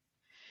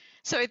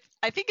 So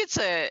I think it's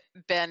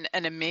been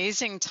an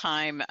amazing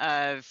time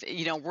of,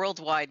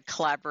 worldwide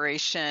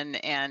collaboration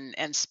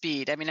and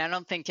speed. I mean, I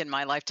don't think in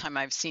my lifetime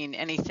I've seen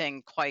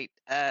anything quite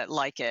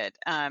like it.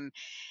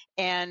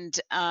 And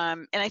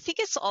I think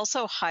it's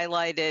also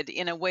highlighted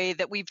in a way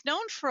that we've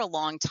known for a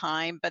long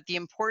time, but the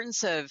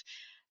importance of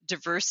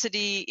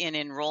diversity in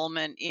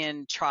enrollment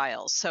in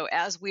trials. So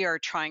as we are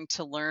trying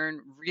to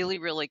learn really,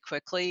 really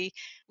quickly,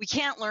 we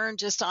can't learn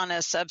just on a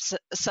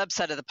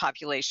subset of the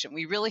population.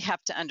 We really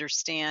have to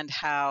understand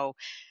how,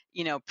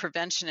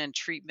 prevention and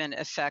treatment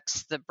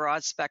affects the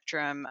broad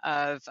spectrum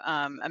of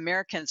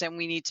Americans, and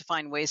we need to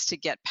find ways to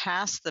get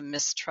past the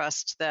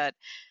mistrust that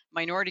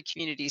minority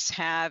communities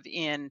have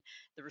in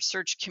the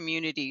research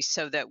community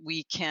so that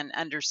we can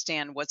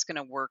understand what's going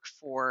to work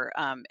for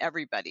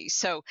everybody.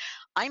 So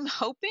I'm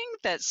hoping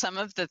that some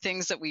of the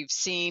things that we've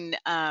seen,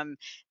 the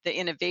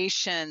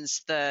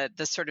innovations, the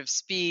sort of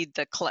speed,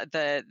 the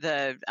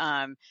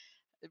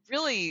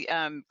really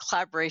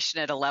collaboration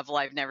at a level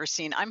I've never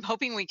seen. I'm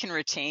hoping we can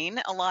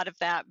retain a lot of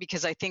that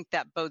because I think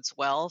that bodes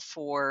well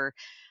for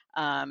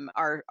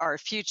our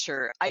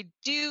future.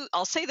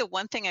 I'll say the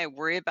one thing I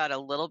worry about a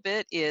little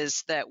bit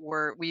is that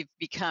we've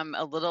become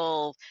a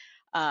little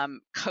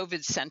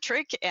COVID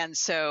centric. And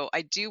so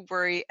I do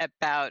worry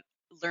about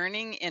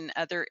learning in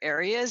other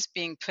areas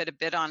being put a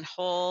bit on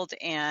hold,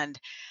 and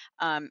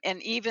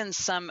even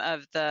some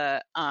of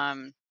the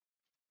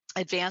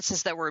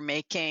advances that we're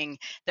making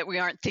that we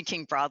aren't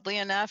thinking broadly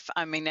enough.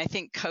 I mean, I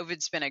think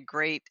COVID's been a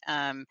great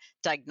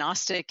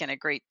diagnostic and a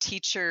great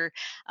teacher,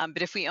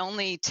 but if we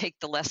only take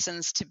the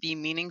lessons to be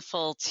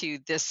meaningful to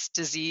this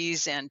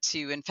disease and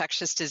to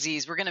infectious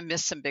disease, we're going to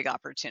miss some big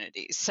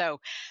opportunities. So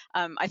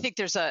I think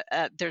there's a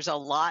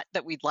lot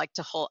that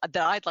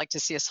I'd like to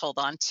see us hold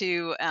on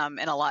to, and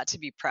a lot to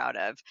be proud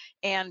of,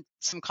 and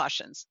some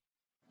cautions.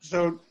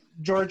 So,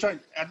 George, I'd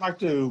like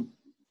to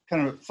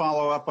kind of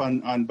follow up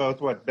on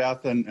both what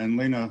Beth and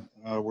Lena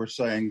were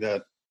saying,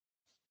 that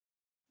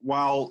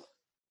while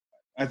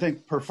I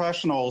think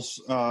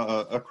professionals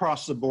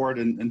across the board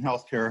in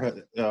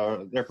healthcare,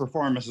 their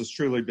performance has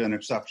truly been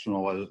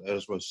exceptional,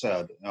 as was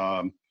said.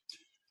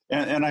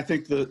 And I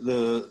think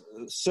the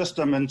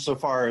system,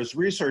 insofar as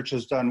research,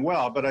 has done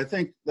well, but I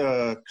think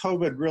the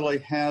COVID really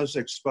has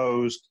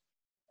exposed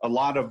a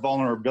lot of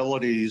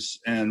vulnerabilities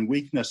and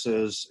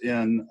weaknesses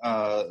in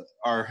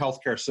our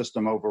healthcare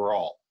system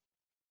overall.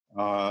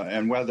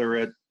 And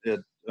whether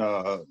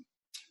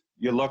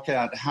you look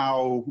at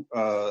how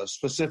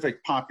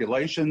specific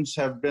populations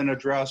have been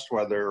addressed,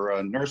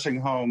 whether nursing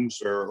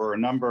homes or a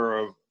number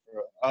of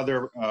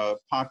other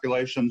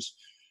populations,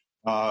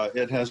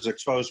 it has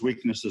exposed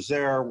weaknesses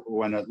there.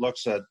 When it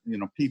looks at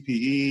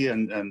PPE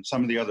and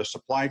some of the other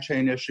supply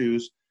chain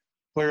issues,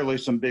 clearly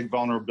some big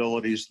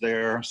vulnerabilities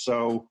there.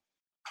 So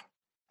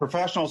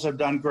professionals have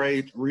done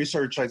great.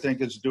 Research, I think,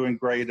 is doing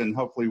great, and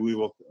hopefully we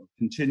will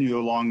continue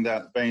along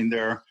that vein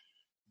there.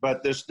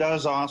 But this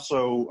does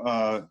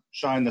also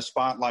shine the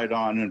spotlight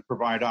on and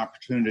provide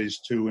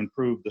opportunities to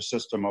improve the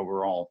system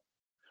overall.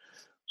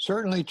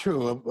 Certainly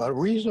true. A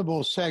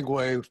reasonable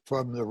segue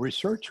from the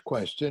research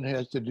question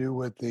has to do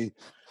with the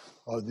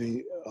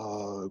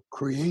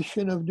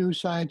creation of new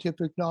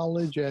scientific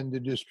knowledge and the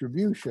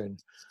distribution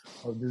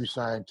of new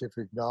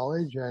scientific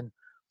knowledge. And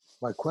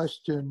my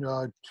question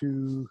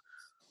to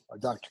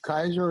Dr.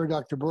 Kaiser or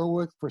Dr.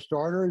 Berwick, for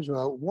starters,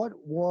 what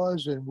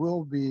was and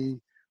will be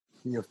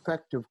the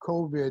effect of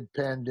COVID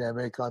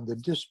pandemic on the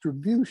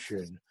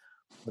distribution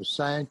of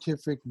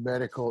scientific,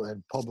 medical,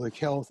 and public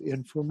health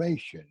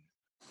information?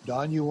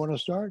 Don, you want to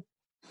start?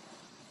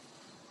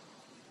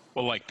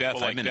 Well, like Beth,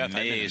 I've been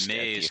amazed at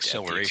the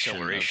acceleration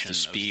of the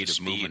speed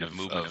of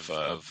movement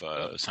of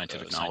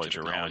scientific knowledge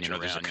around.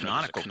 There's a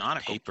canonical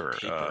paper.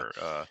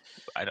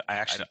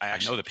 I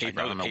know the paper.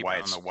 I don't know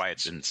why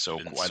it's been so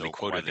widely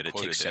quoted that it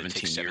takes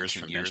 17 years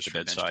from bench to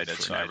bedside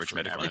for an average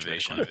medical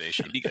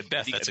innovation.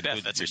 Beth, that's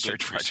a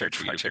research project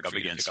for you to pick up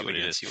again, see what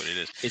it is.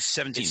 It's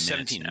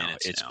 17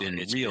 minutes. It's been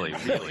really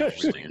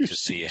interesting to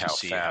see how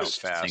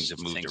fast things have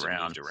moved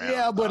around.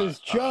 Yeah, but it's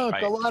junk.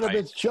 A lot of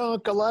it's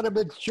junk.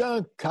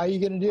 How are you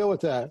going to deal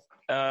with that?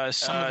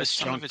 Some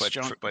of it's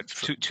junk, but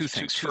two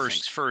things.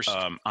 First,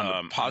 on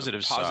the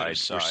positive side,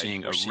 we're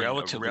seeing a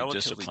relatively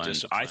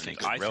disciplined, I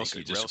think, a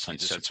relatively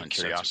disciplined sense of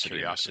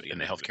curiosity in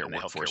the healthcare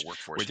workforce,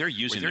 where they're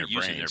using their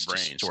brains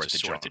to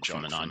sort the junk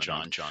from the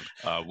non-junk.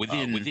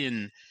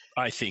 Within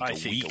I think a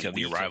week of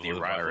the arrival of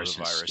the virus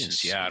in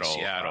Seattle,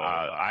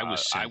 I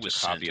was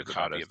sent a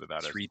copy of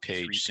about a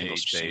 3-page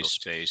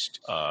single-spaced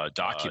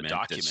document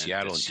that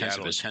Seattle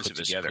intensivists put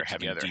together,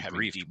 having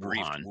debriefed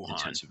Wuhan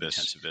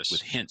intensivists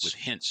with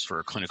hints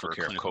for clinical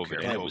care of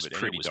COVID, and it was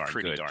pretty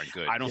darn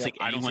good. I don't think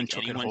anyone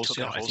took it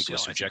wholesale. I think it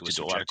was subjected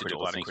to a lot of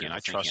critical thinking, and I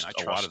trust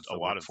a lot of the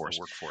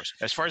workforce.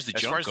 As far as the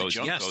junk goes,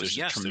 yes, there's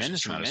a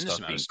tremendous amount of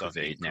stuff being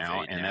conveyed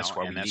now, and that's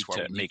why we need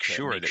to make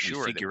sure that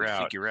we figure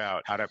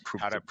out how to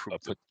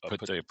put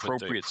the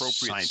appropriate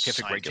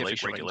scientific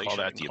regulation, call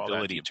that the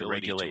ability to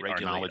regulate our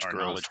knowledge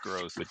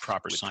growth with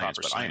proper science.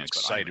 But I am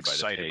excited by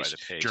the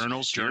pace.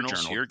 Journals,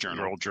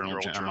 World Journal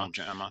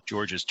JAMA.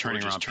 George is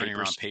turning around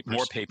papers,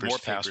 more papers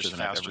faster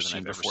than I've ever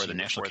seen before. The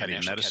National Academy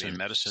of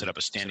Medicine set up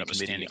a standing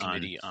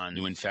committee on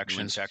new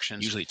infections.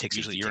 Usually it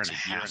takes a year and a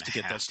half to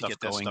get that stuff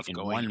going. In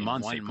 1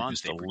 month, they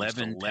produced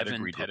 11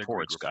 pedigreed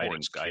reports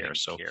guiding care.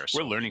 So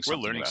we're learning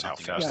something about how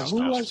fast this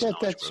who was it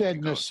that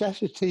said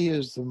necessity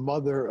is the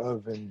mother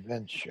of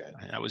invention?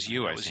 That was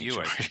you, I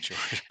think.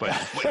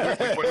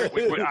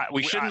 But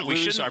we shouldn't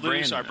lose our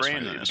brain.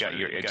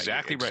 You're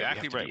exactly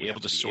right. Be able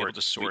to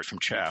sort from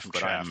chaff.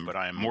 But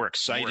I am more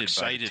excited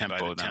by the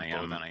tempo than I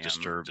am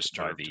disturbed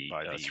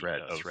by the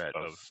threat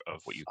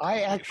of what you.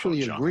 I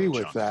actually agree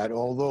with that.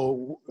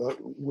 Although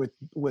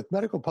with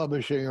medical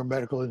publishing or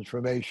medical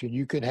information,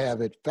 you can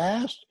have it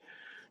fast,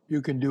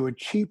 you can do it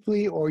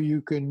cheaply, or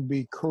you can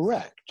be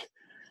correct.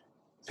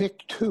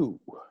 Pick two.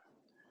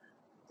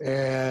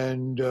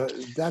 And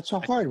that's a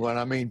hard one.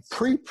 I mean,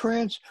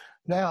 preprints,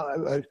 Now,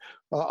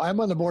 I'm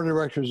on the board of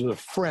directors of the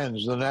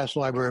Friends, the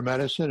National Library of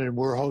Medicine, and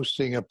we're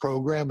hosting a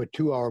program, a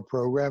 2-hour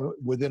program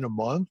within a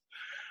month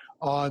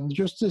on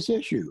just this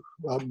issue,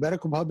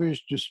 medical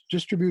publishing,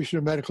 distribution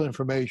of medical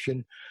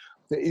information,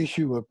 the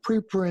issue of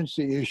preprints,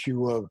 the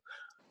issue of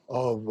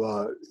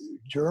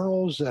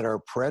journals that are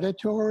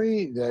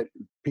predatory, that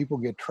people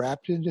get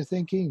trapped into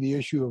thinking, the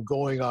issue of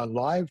going on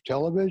live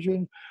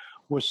television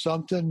was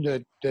something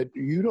that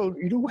you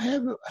don't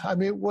have. I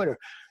mean,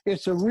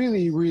 it's a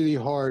really, really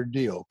hard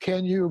deal.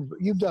 Ken,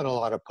 you've done a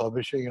lot of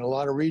publishing and a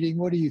lot of reading.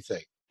 What do you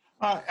think?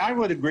 I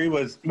would agree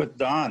with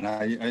Don.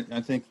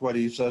 I think what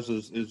he says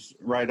is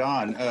right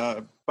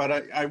on.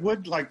 But I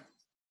would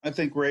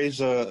raise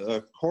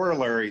a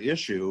corollary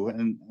issue.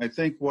 And I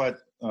think what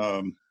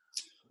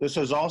this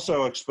has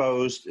also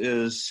exposed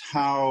is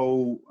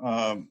how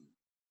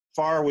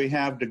far we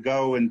have to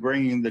go in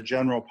bringing the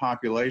general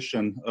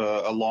population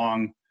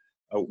along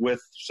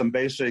with some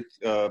basic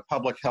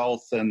public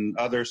health and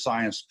other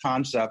science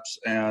concepts,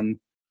 and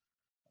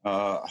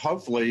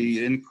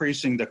hopefully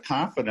increasing the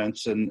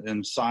confidence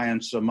in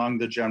science among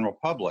the general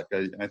public.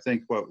 I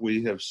think what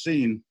we have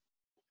seen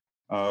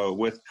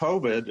with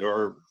COVID,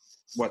 or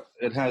what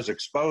it has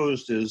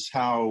exposed, is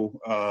how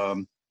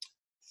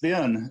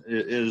thin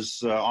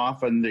is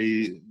often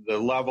the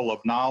level of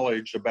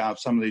knowledge about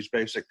some of these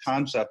basic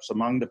concepts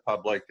among the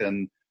public,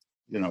 and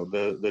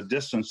the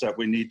distance that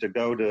we need to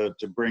go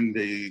to bring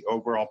the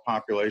overall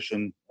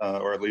population,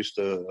 or at least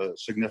a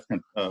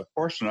significant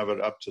portion of it,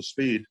 up to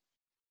speed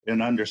in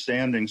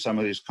understanding some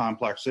of these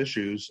complex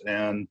issues,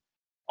 and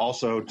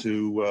also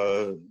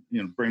to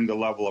bring the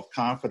level of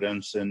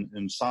confidence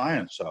in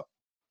science up.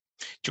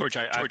 George,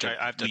 I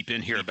have to leap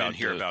in here about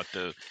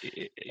the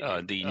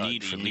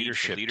need for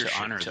leadership to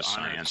honor the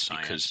science,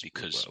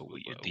 because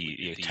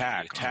the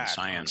attack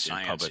on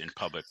science in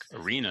public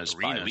arenas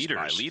by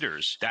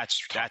leaders,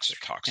 that's toxic,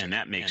 and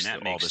that makes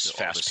all this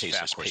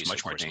fast-paced, of course,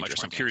 much more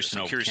dangerous. I'm curious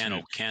to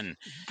know, Ken,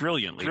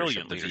 brilliant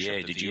leadership of the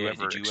VA, did you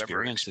ever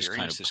experience this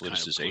kind of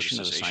politicization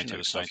of the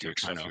scientific stuff you were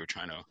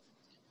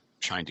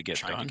trying to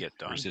get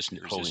done? Or is this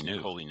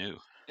wholly new?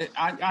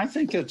 I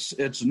think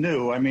it's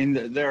new. I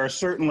mean, there are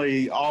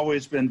certainly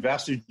always been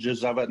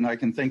vestiges of it, and I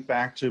can think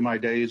back to my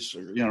days,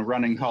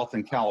 running health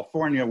in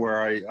California,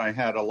 where I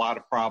had a lot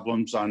of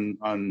problems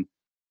on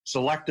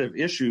selective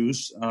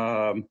issues,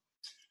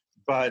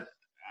 but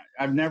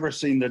I've never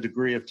seen the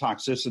degree of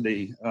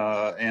toxicity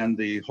and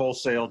the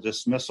wholesale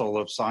dismissal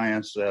of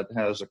science that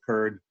has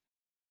occurred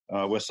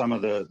with some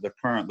of the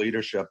current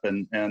leadership,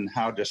 and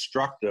how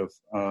destructive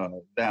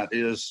that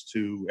is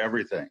to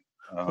everything.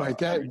 Right,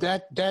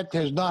 that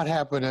has not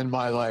happened in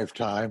my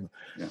lifetime,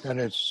 and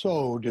it's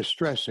so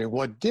distressing.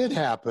 What did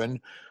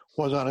happen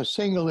was on a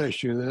single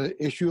issue,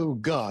 the issue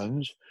of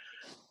guns,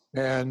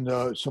 and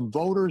some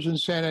voters in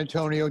San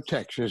Antonio,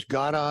 Texas,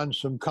 got on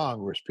some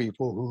Congress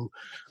people who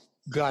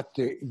got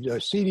the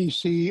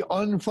CDC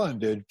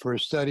unfunded for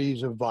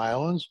studies of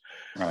violence,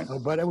 right.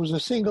 But it was a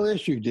single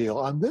issue deal.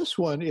 On this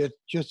one, it's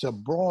just a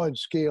broad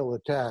scale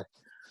attack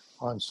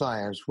on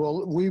science.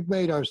 Well, we've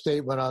made our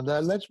statement on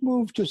that. Let's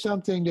move to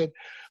something that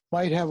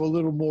might have a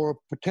little more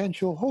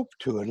potential hope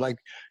to it, like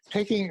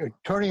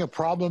turning a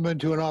problem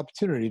into an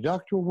opportunity.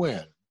 Dr.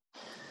 Nguyen,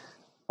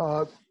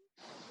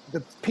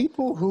 the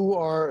people who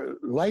are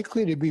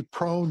likely to be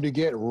prone to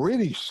get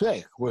really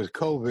sick with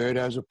COVID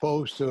as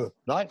opposed to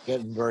not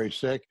getting very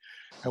sick,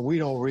 and we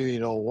don't really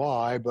know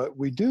why, but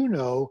we do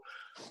know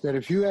that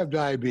if you have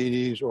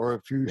diabetes or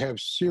if you have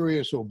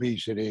serious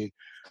obesity,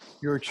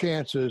 your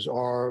chances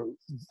are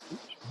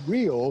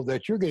real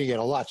that you're going to get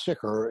a lot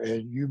sicker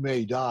and you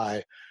may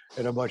die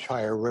at a much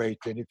higher rate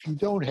than if you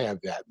don't have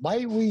that.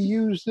 Might we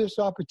use this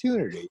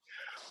opportunity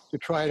to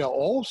try to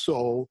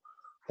also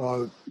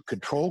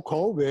control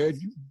COVID,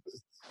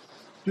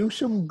 do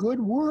some good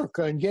work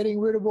on getting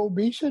rid of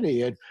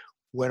obesity? And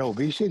when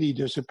obesity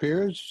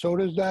disappears, so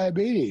does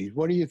diabetes.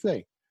 What do you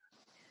think?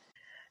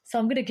 So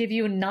I'm going to give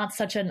you not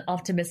such an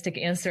optimistic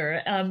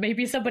answer.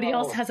 Maybe somebody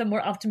else has a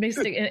more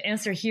optimistic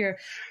answer here.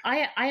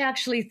 I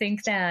actually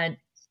think that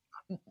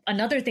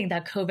another thing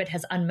that COVID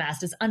has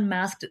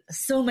unmasked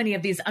so many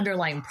of these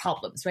underlying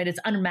problems, right? It's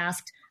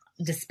unmasked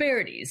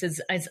disparities.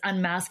 It's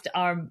unmasked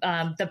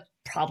the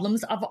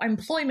problems of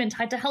employment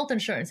tied to health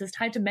insurance.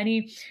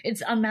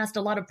 It's unmasked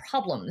a lot of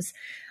problems.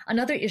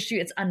 Another issue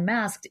it's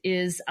unmasked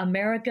is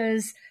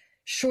America's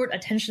short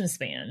attention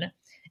span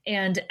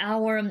and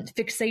our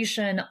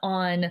fixation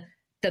on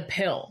the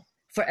pill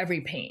for every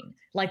pain,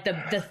 like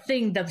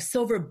the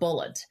silver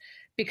bullet.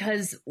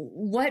 Because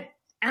what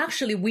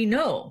actually we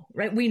know,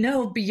 right? We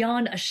know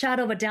beyond a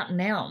shadow of a doubt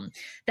now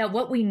that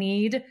what we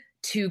need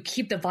to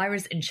keep the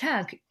virus in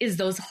check is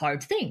those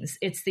hard things.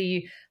 It's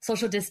the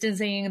social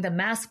distancing, the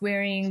mask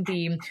wearing,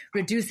 the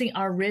reducing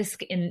our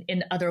risk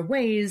in other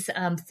ways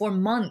for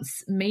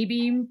months,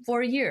 maybe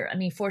for a year,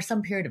 for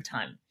some period of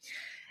time.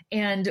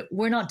 And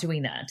we're not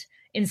doing that.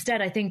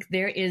 Instead, I think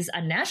there is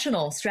a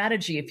national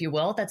strategy, if you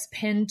will, that's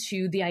pinned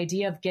to the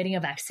idea of getting a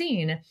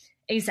vaccine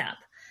ASAP.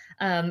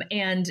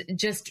 and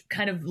just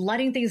kind of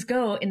letting things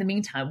go in the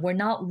meantime. We're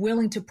not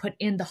willing to put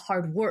in the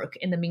hard work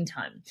in the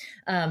meantime.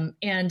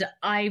 And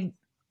I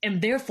am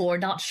therefore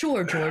not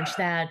sure, George,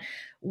 that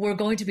we're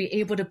going to be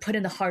able to put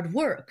in the hard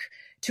work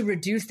to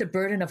reduce the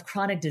burden of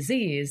chronic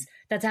disease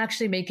that's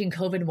actually making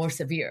COVID more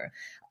severe.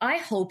 I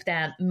hope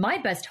that my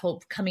best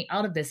hope coming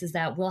out of this is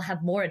that we'll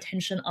have more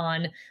attention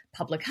on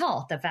public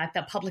health, the fact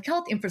that public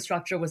health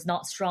infrastructure was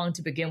not strong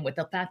to begin with,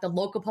 the fact that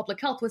local public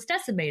health was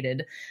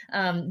decimated,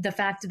 the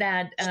fact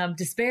that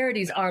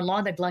disparities are a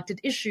long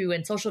neglected issue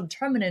and social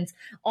determinants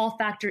all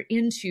factor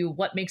into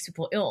what makes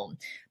people ill.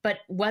 But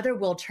whether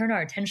we'll turn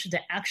our attention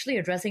to actually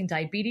addressing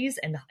diabetes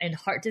and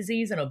heart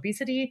disease and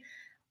obesity,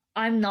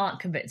 I'm not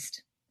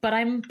convinced. But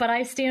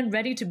I stand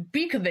ready to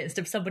be convinced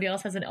if somebody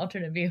else has an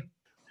alternate view.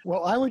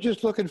 Well, I was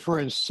just looking for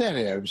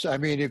incentives. I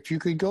mean, if you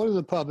could go to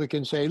the public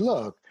and say,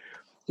 look,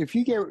 if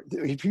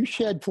you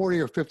shed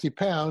 40 or 50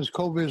 pounds,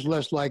 COVID is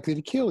less likely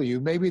to kill you.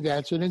 Maybe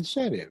that's an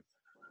incentive.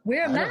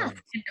 Wear a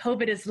mask and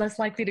COVID is less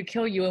likely to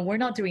kill you, and we're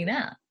not doing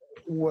that.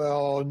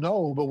 Well,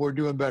 no, but we're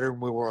doing better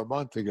than we were a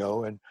month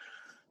ago, and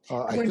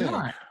we're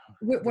not.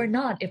 We're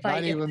not. If not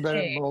I even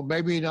better. Well,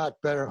 maybe not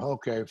better.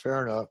 Okay,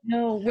 fair enough.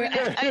 No, we're.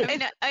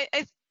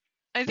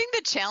 I think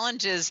the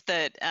challenge is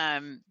that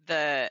I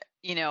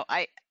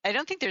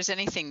don't think there's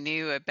anything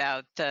new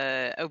about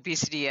the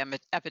obesity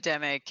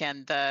epidemic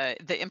and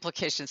the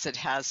implications it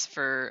has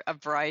for a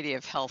variety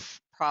of health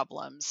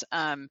problems.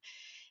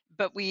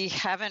 But we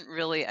haven't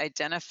really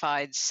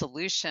identified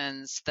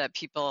solutions that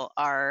people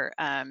are,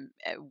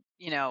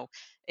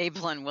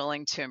 able and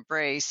willing to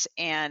embrace.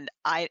 And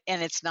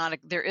it's not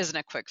there isn't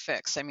a quick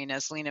fix. I mean,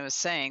 as Lena was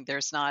saying,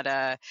 there's not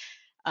a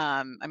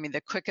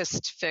the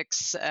quickest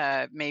fix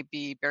may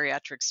be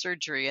bariatric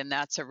surgery, and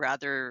that's a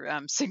rather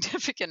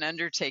significant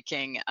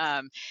undertaking.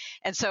 And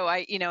so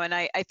I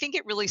think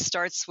it really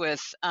starts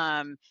with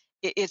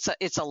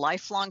it's a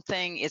lifelong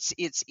thing.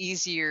 It's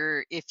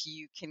easier if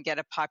you can get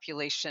a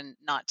population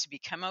not to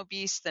become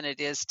obese than it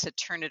is to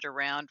turn it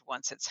around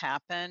once it's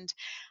happened.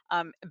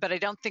 But I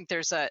don't think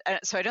there's a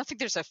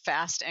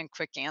fast and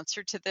quick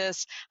answer to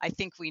this. I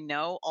think we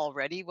know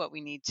already what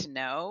we need to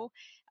know.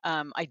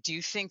 I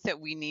do think that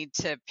we need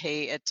to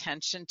pay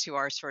attention to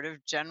our sort of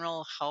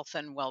general health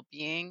and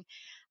well-being.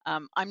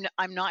 I'm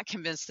not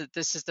convinced that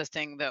this is the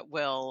thing that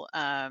will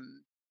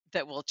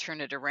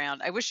turn it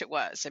around. I wish it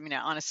was. I mean,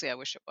 honestly, I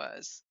wish it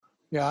was.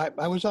 Yeah,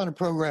 I was on a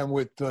program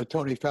with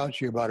Tony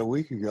Fauci about a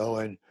week ago,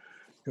 and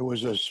it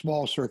was a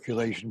small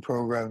circulation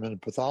program in the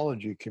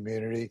pathology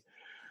community.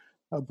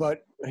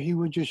 But he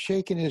was just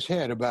shaking his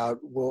head about,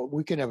 well,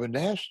 we can have a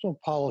national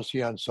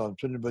policy on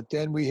something, but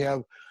then we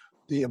have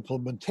the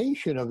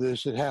implementation of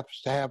this that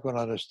happens to happen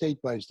on a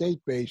state-by-state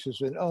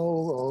basis, and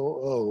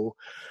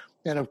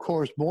and of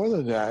course, more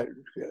than that,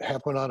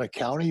 happen on a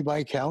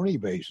county-by-county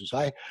basis.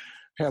 I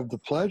have the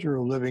pleasure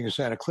of living in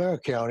Santa Clara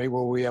County,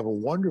 where we have a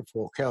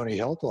wonderful county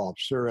health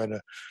officer and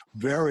a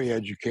very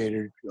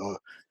educated,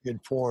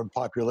 informed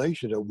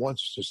population that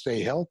wants to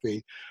stay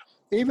healthy.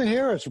 Even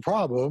here, it's a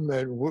problem,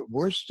 and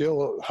we're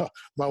still,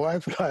 my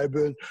wife and I have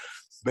been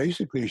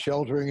basically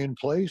sheltering in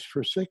place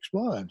for 6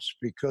 months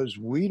because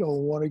we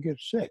don't want to get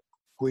sick.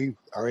 We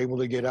are able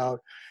to get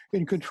out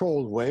in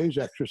controlled ways,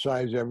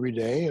 exercise every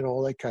day and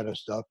all that kind of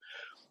stuff.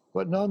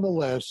 But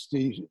nonetheless,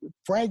 the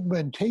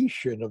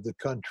fragmentation of the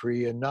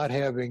country and not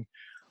having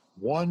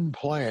one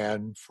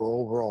plan for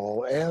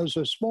overall, as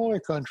a smaller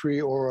country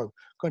or a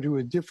country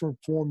with different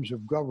forms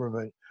of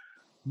government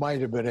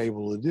might have been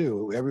able to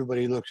do.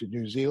 Everybody looks at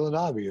New Zealand,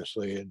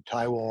 obviously, and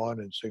Taiwan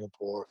and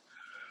Singapore.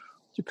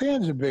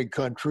 Japan's a big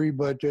country,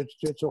 but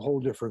it's a whole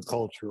different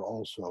culture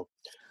also.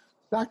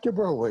 Dr.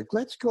 Berwick,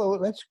 let's go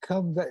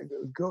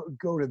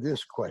to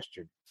this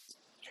question.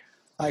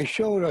 I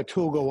showed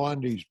Atul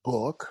Gawande's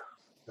book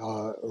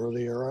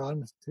earlier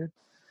on.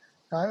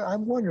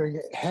 I'm wondering,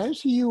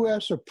 has the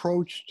U.S.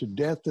 approach to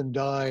death and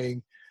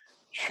dying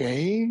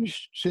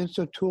changed since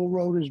Atul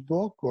wrote his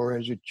book, or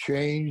has it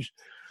changed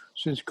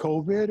since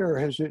COVID, or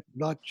has it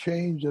not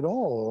changed at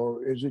all,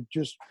 or is it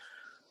just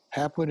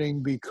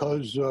happening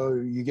because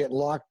you get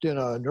locked in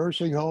a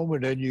nursing home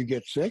and then you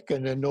get sick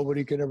and then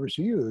nobody can ever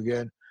see you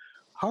again?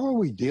 How are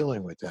we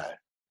dealing with that?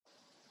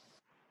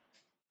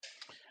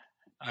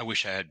 I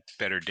wish I had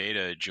better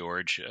data,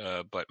 George,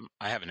 but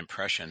I have an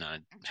impression.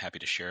 I'm happy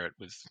to share it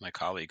with my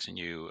colleagues and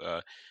you.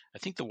 I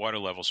think the water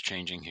level's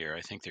changing here.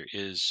 I think there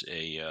is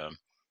there's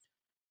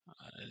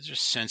a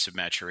sense of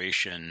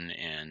maturation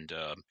and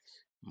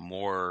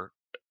more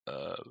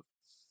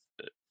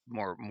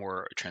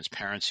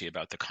transparency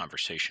about the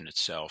conversation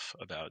itself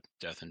about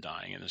death and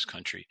dying in this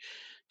country.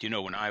 Do you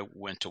know, when I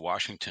went to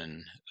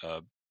Washington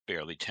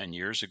barely 10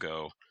 years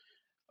ago,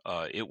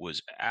 it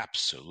was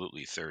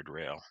absolutely third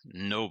rail.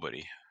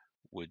 Nobody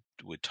would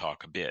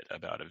talk a bit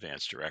about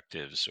advanced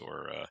directives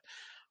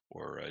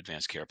or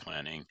advanced care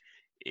planning.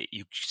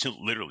 You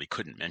still literally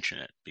couldn't mention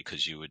it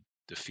because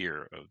the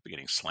fear of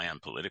getting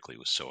slammed politically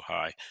was so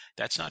high.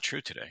 That's not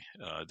true today.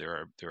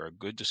 There are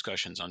good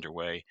discussions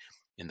underway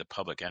in the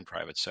public and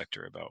private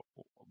sector about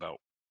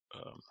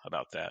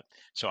that.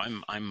 So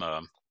I'm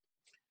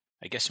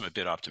I guess I'm a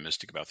bit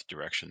optimistic about the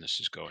direction this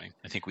is going.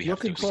 I think we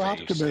looking have to for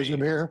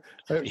optimism here.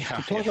 To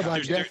talk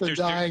about death and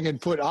dying and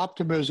put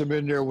optimism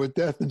in there with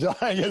death and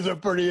dying is a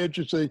pretty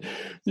interesting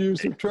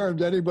use of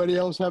terms. Anybody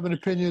else have an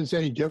opinion that's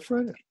any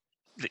different?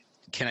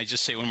 Can I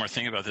just say one more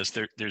thing about this?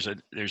 There's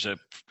a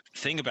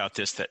thing about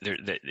this that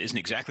isn't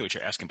exactly what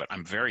you're asking, but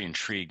I'm very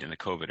intrigued in the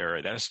COVID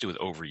era. That has to do with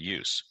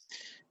overuse,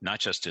 not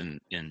just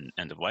in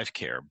end-of-life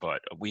care, but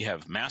we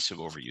have massive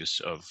overuse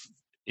of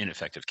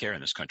ineffective care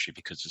in this country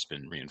because it's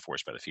been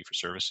reinforced by the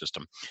fee-for-service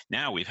system.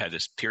 Now we've had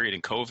this period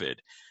in COVID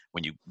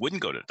when you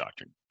wouldn't go to the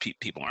doctor.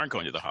 People aren't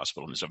going to the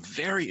hospital. And there's a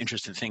very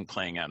interesting thing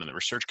playing out in the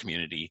research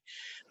community,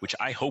 which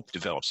I hope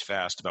develops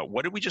fast, about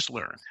what did we just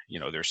learn?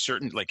 There's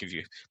certain, like if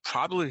you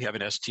probably have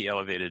an ST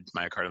elevated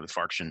myocardial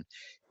infarction,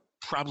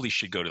 probably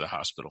should go to the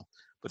hospital.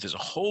 But there's a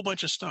whole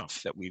bunch of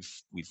stuff that we've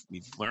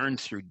learned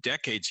through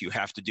decades you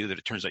have to do that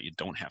it turns out you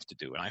don't have to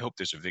do. And I hope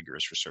there's a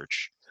vigorous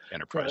research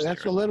enterprise.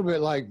 That's a little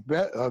bit like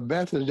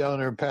Beth is down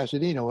there in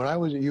Pasadena. When I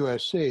was at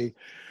USC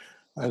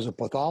as a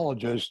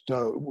pathologist,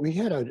 we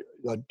had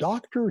a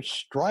doctor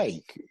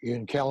strike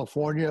in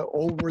California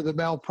over the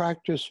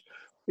malpractice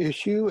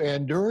issue.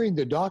 And during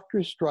the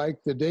doctor strike,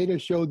 the data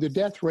showed the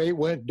death rate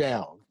went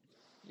down.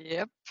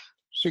 Yep.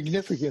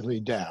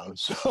 Significantly down.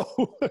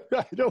 So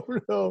I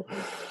don't know.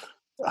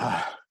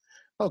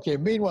 Okay,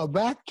 meanwhile,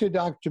 back to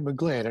Dr.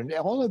 McGlynn, and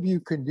all of you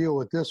can deal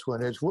with this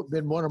one. It's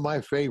been one of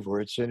my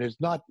favorites, and it's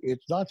not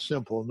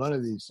simple. None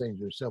of these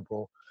things are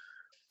simple.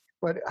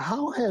 But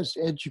how has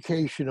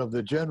education of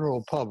the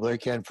general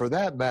public, and for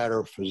that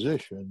matter,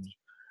 physicians,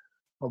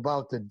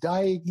 about the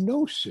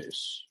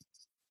diagnosis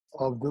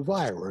of the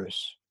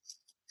virus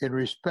in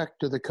respect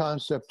to the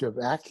concept of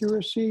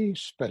accuracy,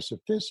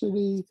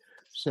 specificity,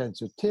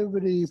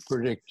 sensitivity,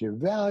 predictive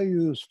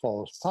values,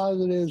 false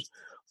positives,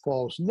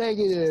 false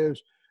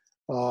negatives,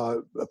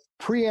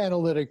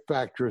 pre-analytic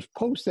factors,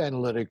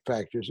 post-analytic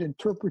factors,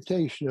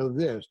 interpretation of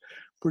this,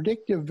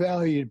 predictive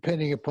value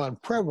depending upon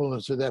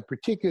prevalence of that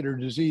particular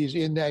disease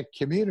in that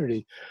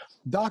community.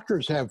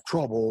 Doctors have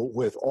trouble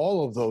with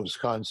all of those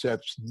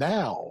concepts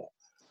now.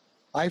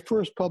 I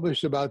first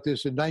published about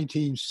this in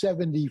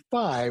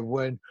 1975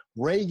 when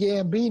Ray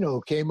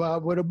Gambino came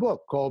out with a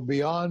book called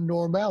Beyond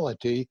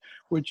Normality,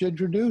 which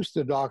introduced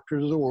the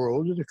doctors of the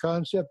world to the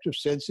concept of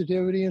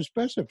sensitivity and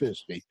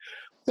specificity.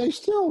 They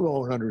still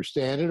don't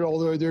understand it,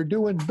 although they're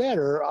doing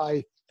better,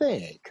 I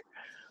think.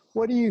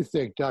 What do you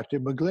think, Dr.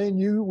 McGlynn?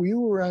 You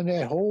were on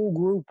that whole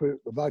group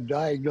about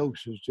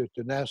diagnosis at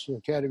the National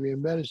Academy of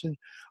Medicine.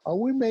 Are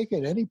we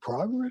making any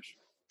progress?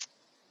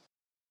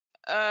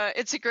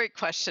 It's a great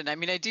question. I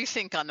mean, I do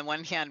think on the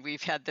one hand,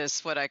 we've had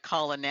this, what I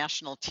call a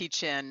national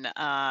teach-in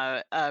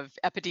of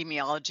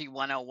epidemiology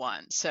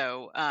 101.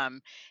 So,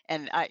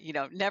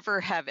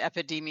 never have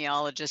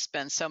epidemiologists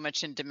been so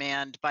much in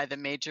demand by the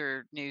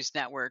major news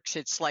networks.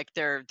 It's like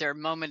their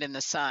moment in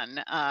the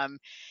sun.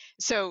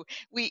 So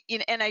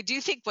and I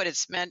do think what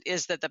it's meant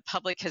is that the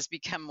public has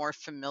become more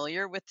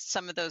familiar with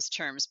some of those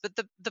terms. But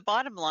the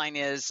bottom line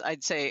is,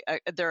 I'd say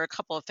there are a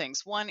couple of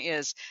things. One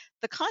is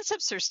the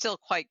concepts are still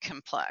quite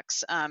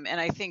complex, and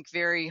I think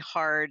very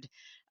hard.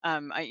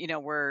 I'm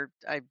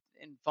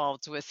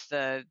involved with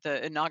the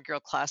inaugural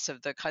class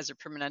of the Kaiser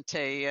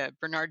Permanente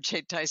Bernard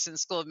J. Tyson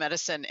School of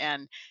Medicine,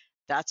 and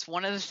that's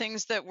one of the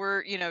things that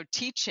we're,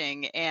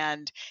 teaching,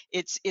 and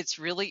it's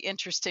really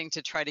interesting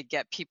to try to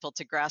get people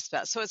to grasp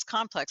that. So it's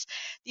complex.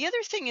 The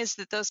other thing is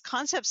that those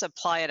concepts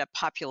apply at a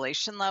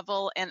population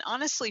level, and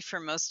honestly, for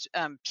most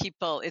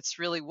people, it's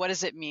really, what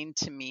does it mean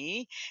to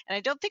me? And I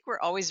don't think we're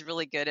always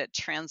really good at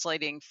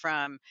translating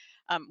from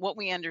what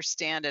we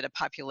understand at a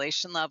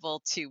population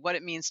level to what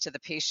it means to the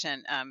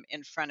patient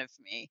in front of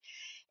me.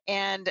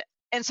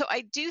 And so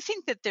I do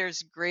think that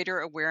there's greater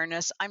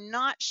awareness. I'm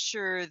not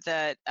sure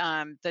that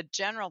the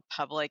general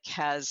public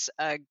has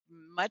a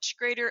much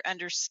greater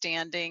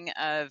understanding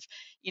of,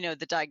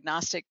 the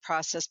diagnostic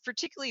process,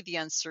 particularly the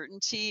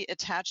uncertainty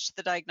attached to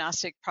the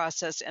diagnostic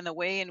process and the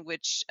way in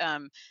which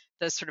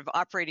the sort of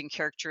operating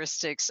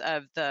characteristics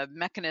of the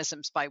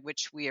mechanisms by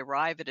which we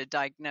arrive at a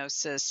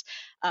diagnosis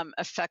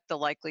affect the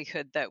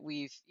likelihood that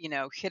we've,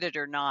 hit it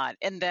or not.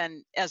 And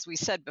then, as we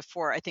said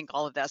before, I think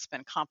all of that's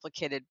been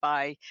complicated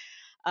by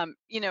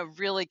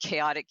really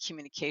chaotic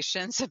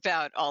communications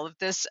about all of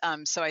this.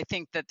 So I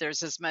think that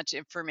there's as much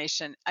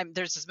information,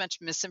 there's as much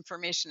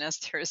misinformation as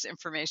there is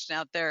information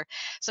out there.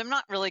 So I'm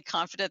not really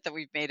confident that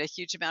we've made a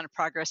huge amount of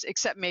progress,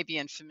 except maybe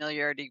in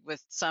familiarity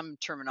with some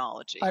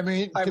terminology. To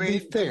be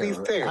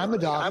fair, I'm a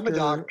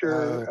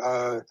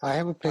doctor. I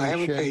have a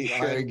patient.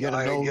 I get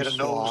a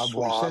nose swab.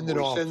 We send it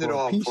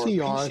off for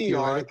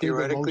PCR,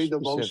 theoretically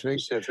the most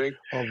specific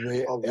of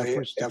the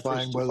efforts to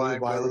find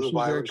whether the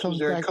virus is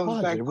there. It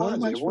comes back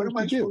positive. What am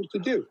I supposed to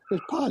do?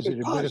 It's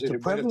positive, but if the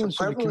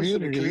prevalence in the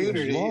community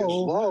is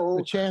low,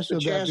 the chance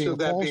of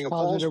that being a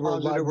false positive are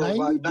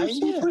about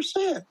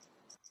 90%.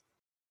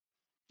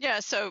 Yeah,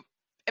 so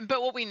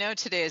But what we know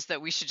today is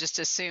that we should just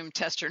assume,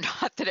 test or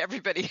not, that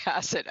everybody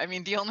has it. I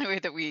mean, the only way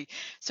that we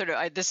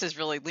this is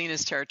really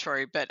Lena's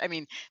territory, but I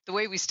mean, the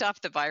way we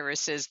stop the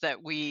virus is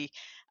that we,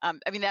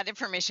 that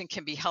information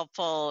can be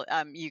helpful.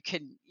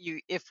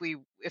 If we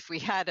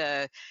had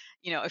a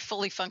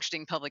fully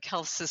functioning public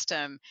health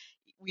system,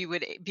 we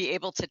would be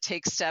able to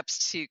take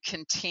steps to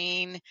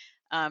contain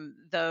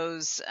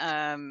those,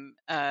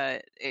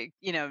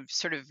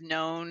 sort of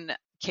known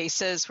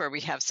cases where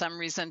we have some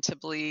reason to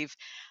believe.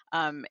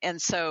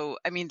 And so,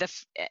 I mean,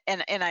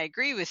 and I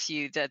agree with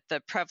you that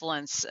the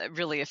prevalence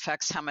really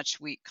affects how much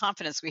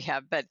confidence we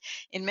have. But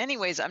in many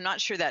ways, I'm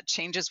not sure that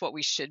changes what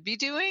we should be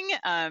doing.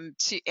 And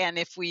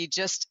if we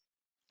just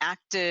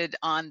acted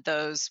on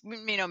those,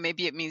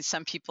 maybe it means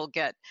some people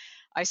get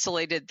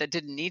isolated that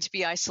didn't need to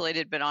be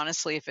isolated. But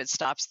honestly, if it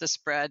stops the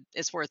spread,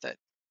 it's worth it.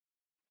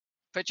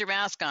 Put your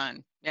mask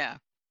on. Yeah.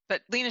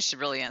 But Lena should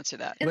really answer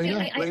that.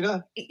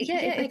 Lena?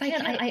 If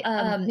I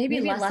can, maybe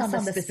less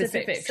on the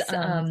specifics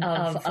of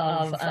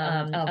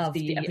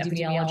the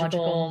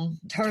epidemiological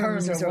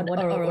terms or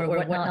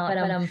whatnot,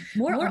 but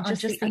more on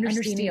just the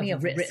understanding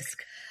of risk.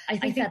 I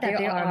think that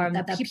there are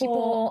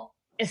people,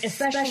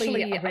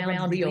 especially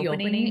around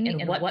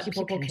reopening and what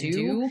people can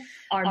do,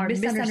 are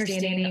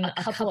misunderstanding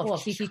a couple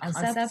of key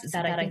concepts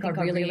that I think are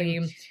really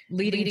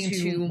leading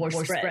to more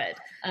spread.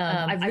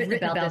 I've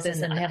written about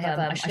this, and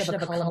I should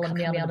have a column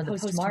coming out in the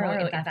Post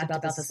tomorrow, in fact,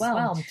 about this as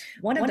well.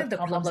 One of the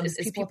problems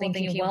is people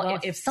thinking, well,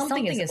 if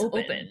something is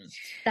open,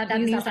 that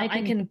means I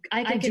can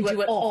do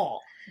it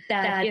all.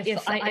 That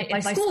if my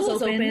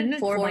school's open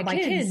for my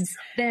kids,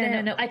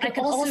 then I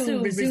can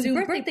also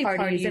resume birthday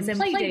parties and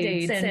play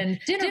dates and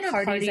dinner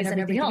parties and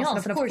everything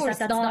else. And of course, that's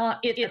not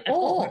it at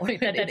all.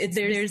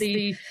 There's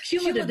the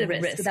cumulative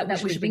risk that we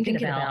should be thinking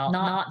about,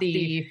 not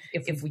the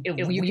if you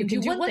can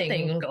do one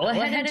thing, go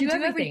ahead and do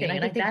everything.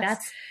 And I think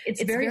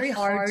it's very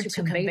hard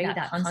to convey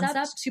that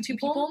concept to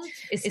people,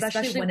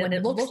 especially when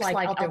it looks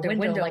like out their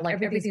window,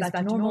 like everything's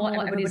back to normal,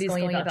 everybody's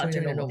going about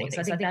doing their normal things.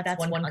 I think that's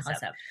one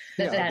concept.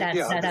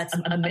 That's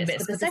a myth.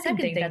 But the second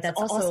thing that's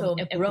also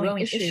a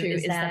growing issue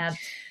is that,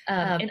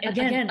 and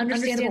again,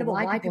 understandable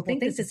why people think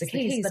this is the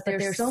case, but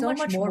they're so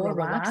much more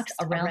relaxed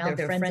around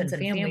their friends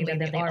and family than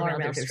they are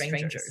around their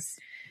strangers.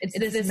 It's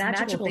this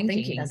magical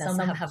thinking that some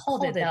have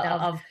called it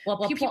of, well,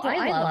 people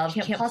I love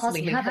can't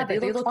possibly have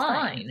it. They look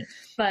fine.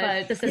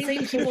 But the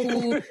same people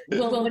who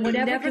will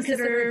never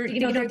consider,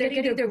 they're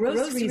getting their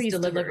groceries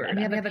delivered. I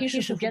mean, I have a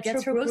patient who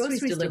gets her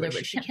groceries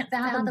delivered. She can't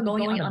fathom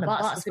going on a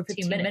bus for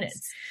 15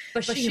 minutes.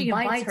 But she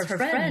invites her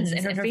friends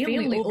and her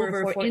family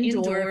over for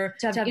indoor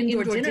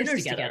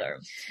dinners together.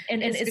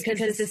 And it's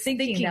because it's this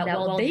thinking that,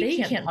 well, they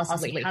can't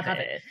possibly have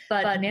it.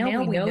 But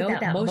now we know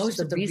that most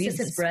of the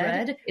recent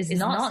spread is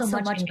not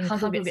so much in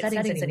congregate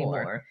settings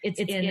anymore. It's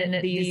in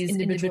these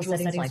individual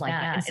settings like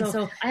that. And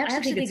so I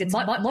actually think it's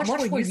much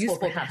more useful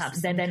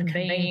perhaps than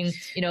conveying,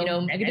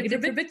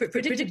 negative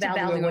predictive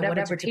value or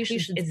whatever to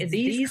patients. It's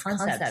these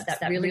concepts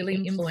that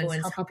really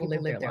influence how people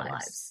live their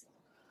lives.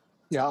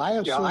 Yeah, I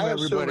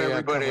assume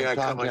everybody I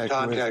come in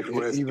contact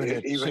with,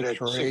 even at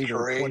 6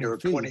 or 8 or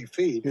 20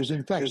 feet, is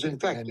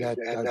infected.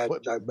 And I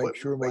make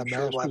sure my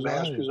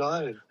mask is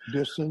on, and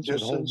distance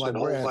and hold my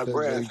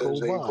breath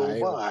as they go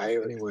by.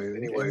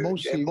 Anyway,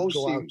 and most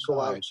go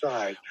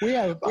outside.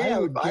 I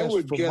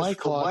would guess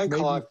from my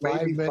clock,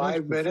 maybe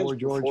 5 minutes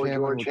before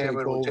George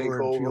Hammond will take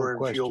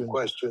over and field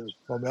questions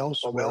from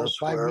elsewhere.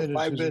 5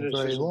 minutes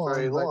isn't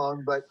very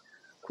long, but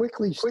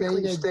quickly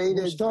stated,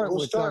 we'll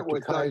start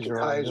with Dr.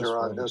 Kaiser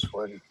on this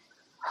one.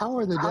 How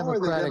are the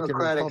Democratic and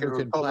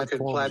Republican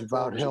platforms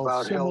about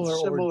health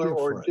similar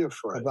or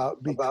different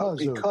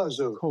because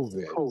of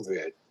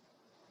COVID?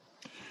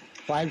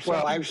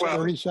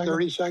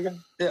 30 seconds?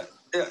 Yeah.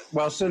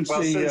 Well, since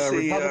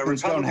the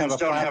Republicans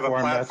don't have a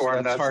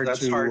platform, that's hard to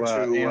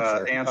answer.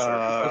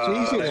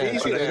 It's easy to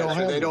answer.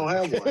 They don't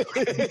have one.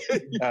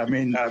 I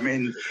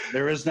mean,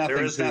 there is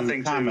nothing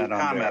to comment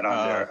on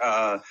there.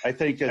 I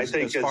think as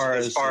far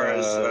as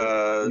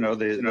the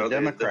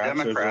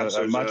Democrats, there's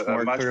a much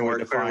more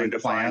clearly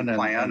defined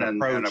plan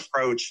and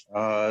approach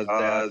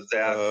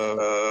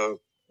that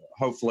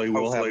hopefully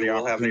we'll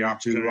have the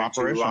opportunity to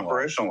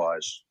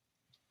operationalize.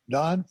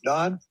 Don?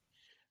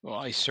 Well,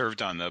 I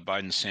served on the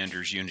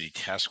Biden-Sanders Unity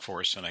Task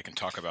Force, and I can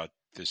talk about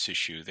this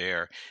issue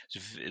there.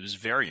 It was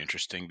very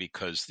interesting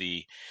because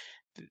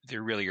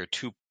there really are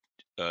two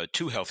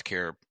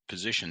healthcare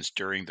positions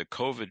during the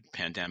COVID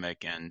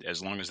pandemic, and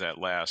as long as that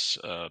lasts,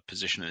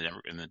 position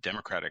in the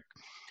Democratic,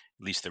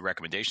 at least the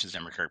recommendations of the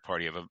Democratic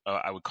Party, of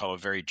I would call a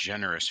very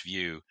generous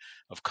view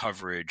of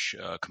coverage,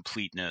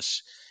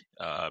 completeness,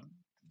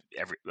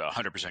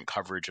 100%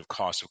 coverage of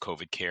costs of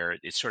COVID care.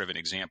 It's sort of an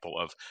example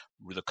of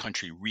the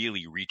country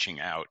really reaching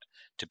out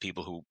to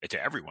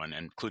everyone,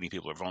 including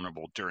people who are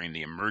vulnerable during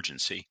the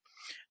emergency.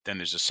 Then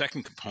there's a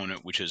second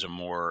component, which is a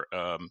more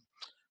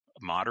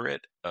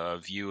moderate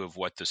view of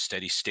what the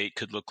steady state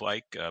could look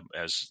like.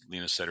 As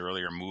Lena said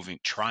earlier,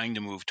 trying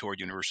to move toward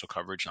universal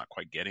coverage, not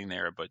quite getting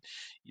there, but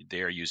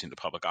they are using the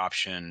public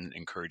option,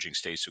 encouraging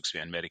states to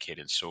expand Medicaid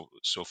and so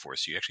forth.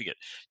 So you actually get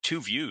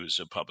two views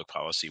of public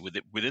policy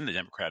within the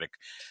Democratic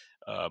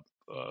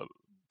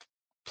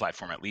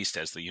platform, at least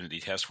as the Unity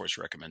Task Force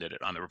recommended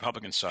it. On the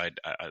Republican side,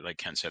 like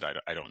Ken said,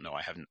 I don't know.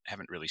 I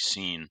haven't really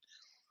seen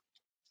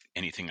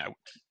anything I would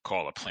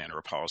call a plan or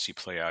a policy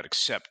play out,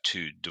 except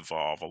to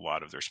devolve a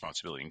lot of the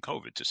responsibility in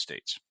COVID to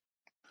states.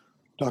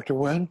 Dr.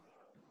 Wen?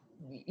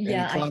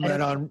 Yeah, any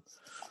comment on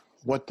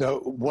what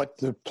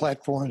the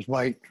platforms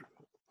might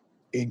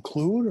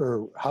include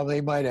or how they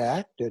might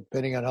act,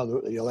 depending on how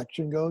the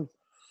election goes?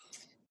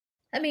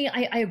 I mean,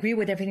 I agree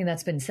with everything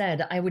that's been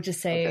said. I would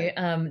just say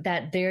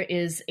that there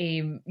is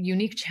a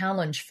unique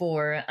challenge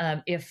for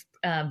if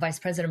Vice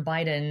President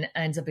Biden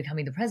ends up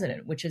becoming the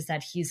president, which is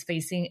that he's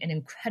facing an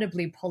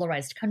incredibly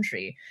polarized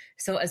country.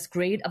 So as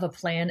great of a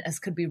plan as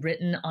could be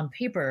written on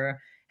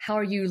paper, how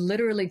are you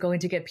literally going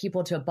to get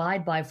people to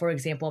abide by, for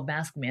example,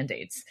 mask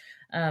mandates?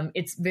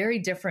 It's very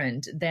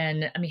different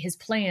than, his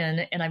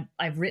plan, and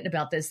I've written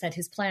about this, that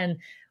his plan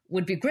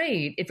would be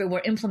great if it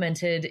were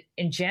implemented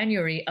in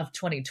January of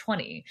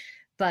 2020.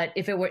 But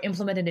if it were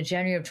implemented in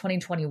January of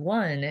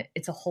 2021,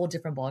 it's a whole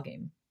different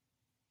ballgame.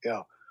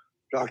 Yeah.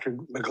 Dr.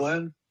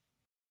 McGlynn?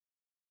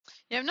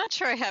 Yeah, I'm not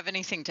sure I have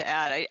anything to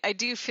add. I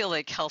do feel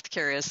like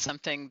healthcare is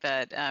something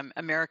that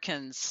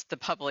Americans, the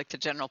public, the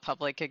general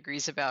public,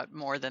 agrees about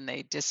more than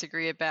they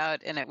disagree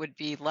about. And it would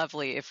be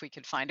lovely if we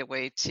could find a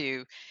way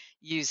to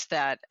use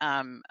that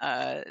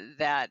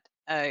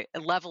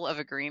level of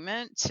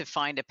agreement to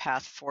find a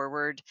path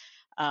forward.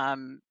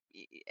 And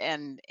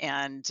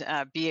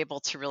be able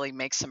to really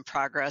make some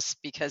progress,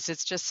 because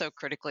it's just so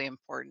critically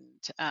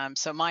important.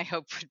 So my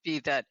hope would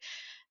be that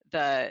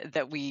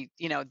we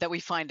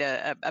find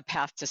a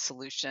path to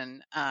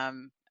solution,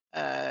 and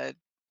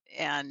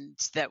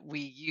that we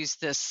use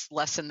this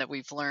lesson that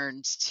we've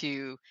learned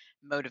to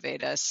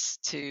motivate us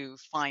to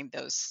find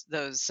those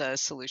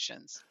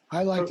solutions.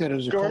 I like that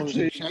as a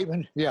closing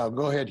statement. Yeah,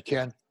 go ahead,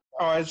 Ken.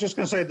 Oh, I was just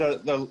going to say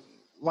the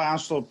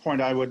last little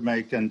point I would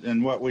make,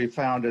 and what we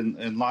found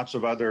in lots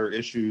of other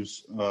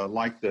issues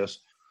like this,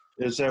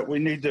 is that we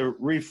need to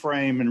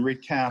reframe and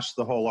recast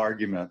the whole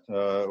argument.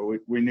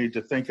 We need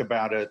to think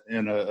about it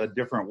in a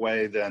different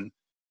way than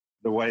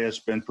the way it's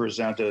been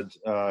presented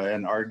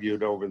and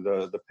argued over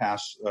the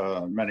past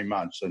many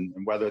months, and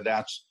whether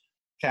that's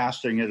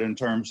casting it in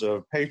terms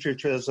of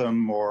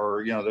patriotism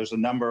or, there's a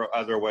number of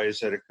other ways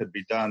that it could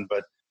be done.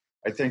 But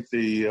I think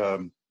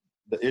the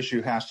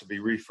issue has to be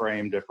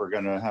reframed if we're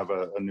going to have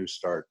a new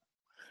start.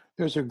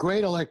 There's a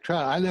great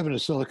I live in the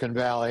Silicon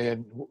Valley,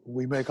 and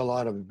we make a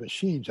lot of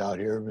machines out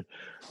here. But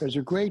there's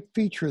a great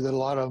feature that a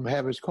lot of them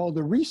have. It's called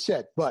the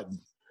reset button.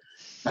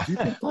 If you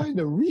can find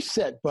the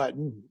reset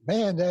button,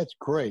 man, that's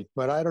great.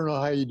 But I don't know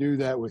how you do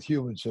that with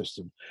human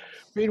systems.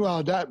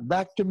 Meanwhile,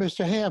 back to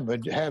Mr.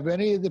 Hammond. Have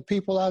any of the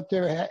people out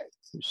there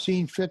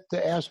seen fit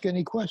to ask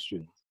any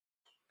questions?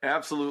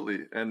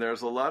 Absolutely. And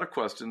there's a lot of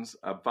questions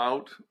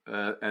about,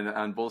 and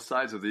on both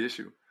sides of the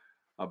issue,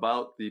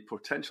 about the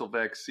potential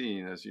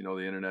vaccine. As you know,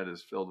 the internet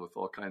is filled with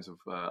all kinds of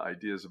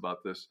ideas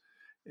about this.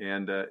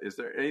 And is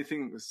there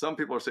anything, some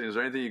people are saying, is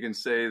there anything you can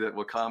say that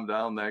will calm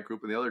down that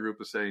group? And the other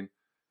group is saying,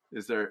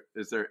 is there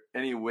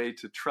any way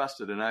to trust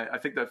it? And I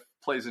think that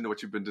plays into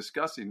what you've been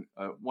discussing.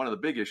 One of the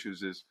big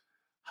issues is,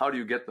 how do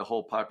you get the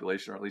whole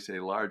population, or at least a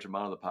large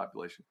amount of the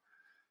population,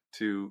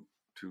 to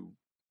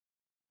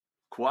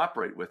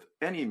cooperate with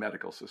any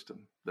medical system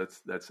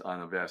that's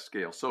on a vast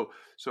scale. So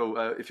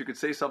if you could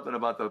say something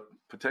about the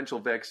potential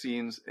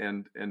vaccines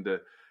and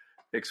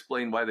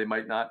explain why they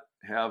might not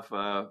have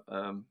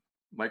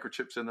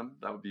microchips in them,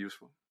 that would be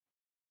useful.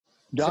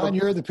 Don,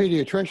 you're the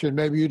pediatrician.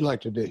 Maybe you'd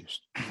like to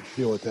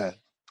deal with that.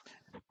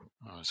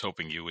 I was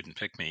hoping you wouldn't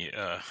pick me.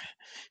 It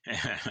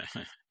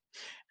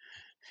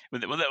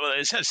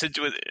has to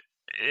do with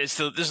this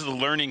is the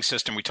learning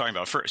system we're talking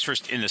about.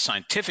 First, in the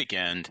scientific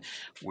end,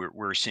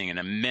 we're seeing an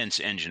immense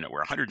engine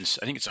where I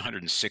think it's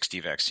 160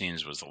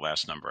 vaccines was the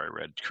last number I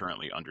read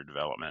currently under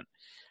development,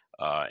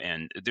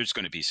 and there's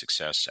going to be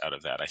success out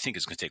of that. I think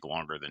it's going to take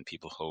longer than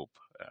people hope,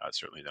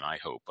 certainly than I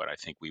hope, but I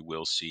think we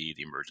will see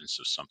the emergence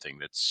of something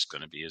that's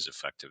going to be as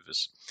effective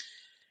as,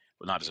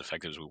 well, not as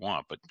effective as we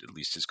want, but at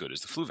least as good as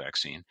the flu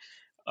vaccine.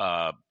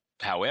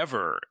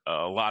 However,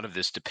 a lot of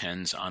this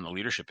depends on the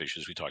leadership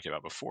issues we talked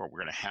about before. We're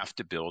going to have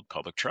to build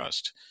public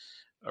trust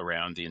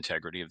around the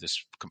integrity of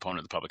this component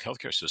of the public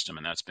healthcare system,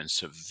 and that's been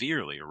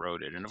severely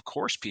eroded. And of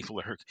course,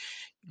 people are,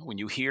 when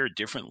you hear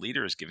different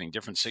leaders giving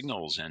different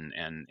signals and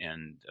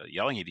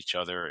yelling at each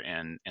other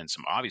and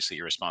some obviously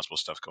irresponsible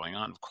stuff going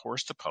on, of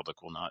course the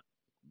public will not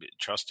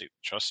trust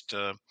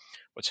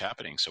what's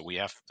happening. So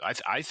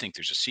I think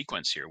there's a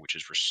sequence here, which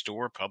is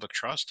restore public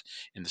trust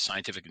in the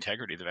scientific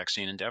integrity of the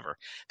vaccine endeavor.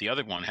 The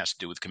other one has to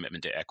do with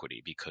commitment to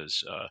equity,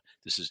 because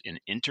this is an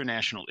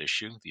international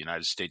issue. The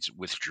United States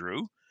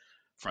withdrew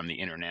from the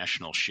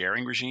international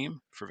sharing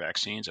regime for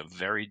vaccines, a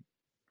very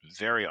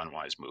very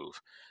unwise move,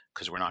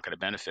 because we're not going to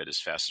benefit as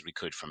fast as we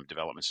could from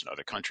developments in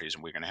other countries,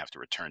 and we're going to have to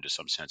return to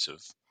some sense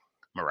of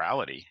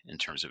morality in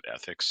terms of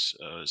ethics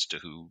as to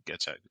who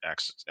gets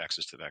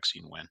access to the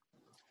vaccine when.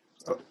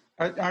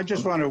 I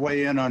just want to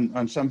weigh in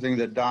on something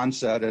that Don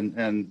said,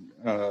 and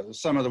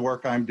some of the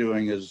work I'm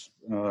doing is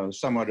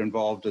somewhat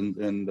involved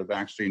in the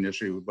vaccine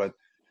issue, but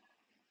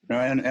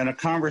and a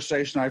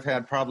conversation I've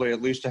had probably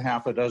at least a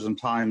half a dozen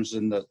times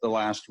in the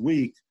last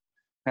week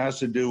has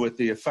to do with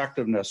the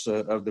effectiveness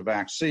of the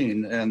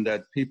vaccine, and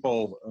that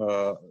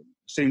people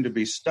seem to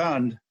be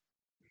stunned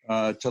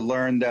to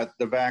learn that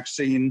the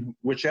vaccine,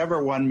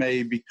 whichever one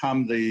may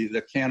become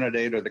the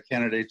candidate or the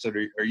candidates that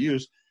are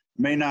used,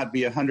 may not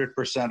be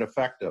 100%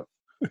 effective.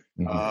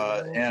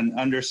 And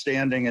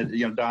understanding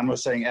it, Don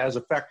was saying as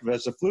effective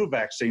as the flu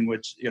vaccine,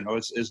 which,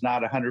 is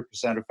not 100%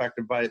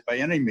 effective by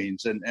any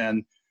means.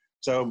 And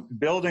so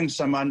building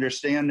some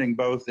understanding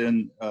both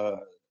in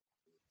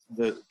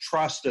the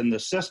trust in the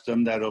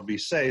system that it'll be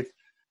safe,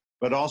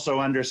 but also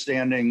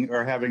understanding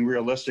or having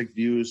realistic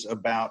views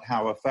about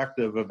how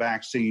effective a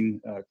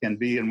vaccine can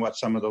be and what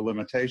some of the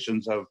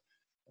limitations of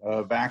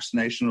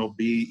vaccination will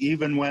be,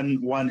 even when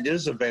one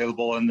is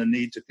available, and the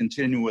need to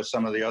continue with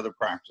some of the other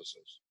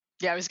practices.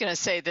 Yeah, I was going to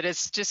say that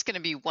it's just going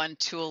to be one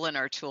tool in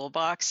our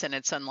toolbox, and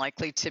it's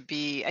unlikely to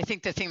be. I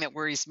think the thing that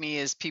worries me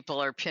is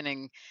people are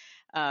pinning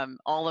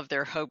all of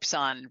their hopes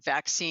on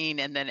vaccine,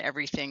 and then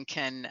everything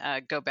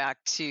can go back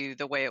to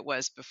the way it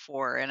was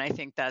before. And I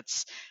think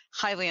that's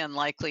highly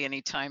unlikely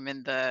anytime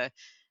in the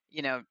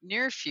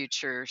near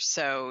future.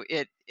 So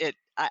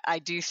I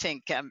do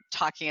think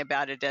talking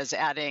about it as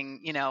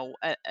adding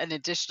an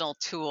additional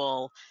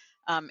tool,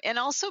 and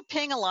also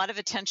paying a lot of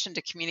attention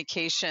to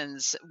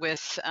communications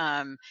with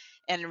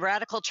and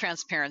radical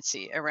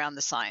transparency around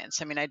the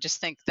science. I mean, I just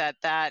think that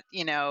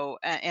and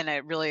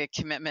a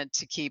commitment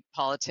to keep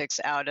politics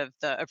out of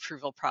the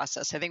approval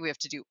process. I think we have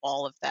to do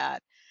all of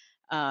that.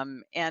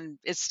 And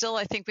it's still,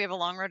 I think we have a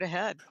long road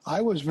ahead.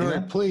 I was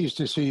very pleased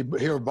to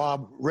hear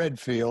Bob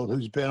Redfield,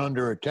 who's been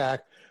under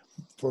attack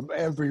from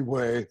every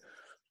way,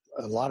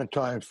 a lot of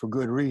times for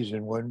good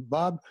reason. When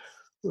Bob,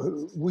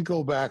 we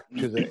go back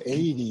to the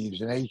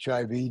 80s and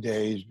HIV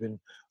days, and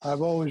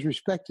I've always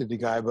respected the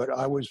guy, but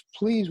I was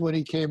pleased when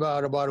he came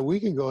out about a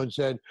week ago and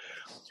said,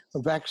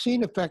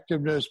 vaccine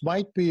effectiveness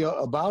might be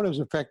about as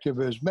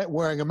effective as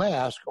wearing a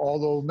mask,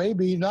 although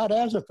maybe not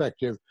as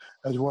effective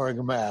as wearing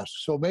a mask.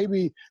 So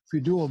maybe if you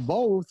do them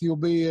both, you'll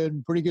be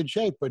in pretty good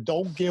shape, but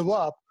don't give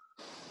up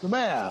the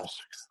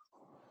mask.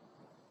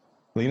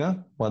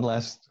 Lena, one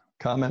last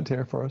comment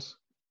here for us.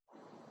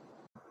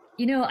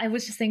 I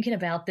was just thinking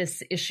about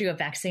this issue of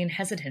vaccine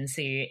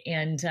hesitancy,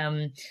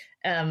 and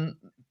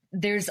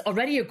there's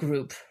already a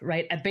group,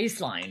 right, a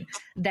baseline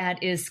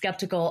that is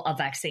skeptical of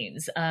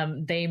vaccines.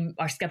 They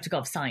are skeptical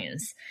of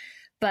science.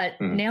 But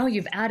now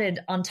you've added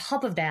on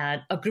top of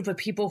that a group of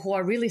people who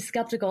are really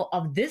skeptical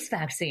of this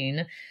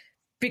vaccine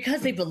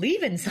because they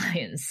believe in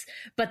science,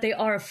 but they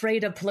are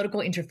afraid of political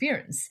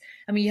interference.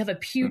 I mean, you have a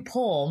Pew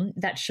poll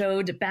that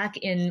showed back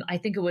in, I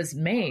think it was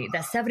May,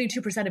 that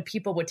 72% of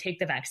people would take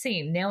the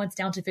vaccine. Now it's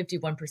down to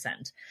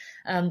 51%.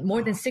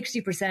 More than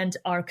 60%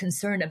 are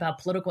concerned about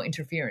political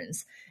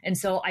interference. And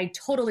so I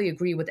totally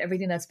agree with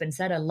everything that's been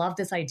said. I love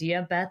this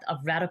idea, Beth,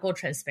 of radical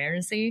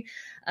transparency.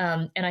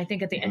 And I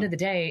think at the end of the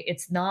day,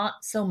 it's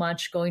not so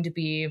much going to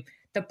be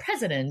the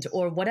president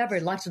or whatever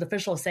elected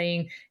official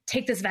saying,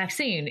 take this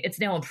vaccine, it's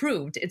now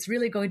approved. It's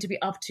really going to be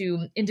up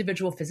to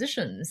individual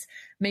physicians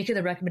making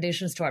the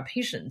recommendations to our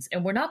patients.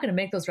 And we're not going to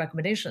make those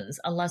recommendations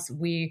unless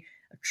we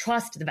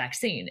trust the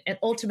vaccine. And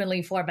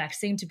ultimately, for a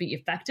vaccine to be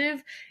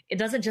effective, it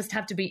doesn't just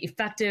have to be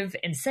effective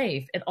and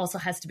safe, it also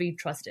has to be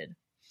trusted.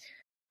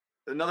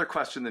 Another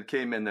question that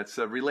came in that's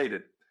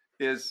related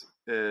is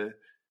the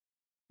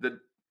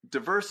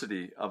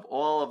diversity of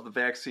all of the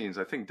vaccines.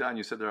 I think, Don,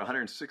 you said there are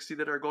 160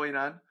 that are going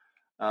on.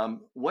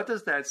 What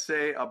does that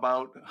say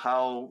about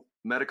how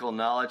medical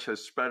knowledge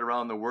has spread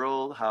around the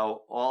world,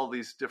 how all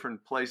these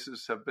different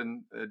places have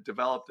been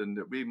developed, and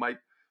that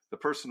the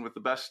person with the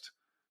best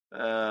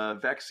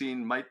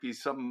vaccine might be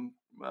some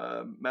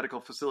medical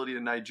facility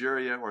in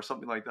Nigeria or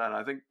something like that?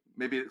 I think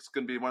maybe it's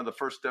going to be one of the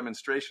first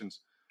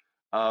demonstrations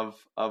of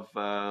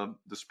the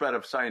spread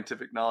of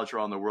scientific knowledge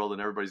around the world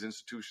in everybody's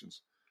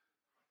institutions.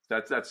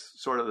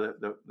 That's sort of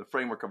the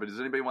framework of it.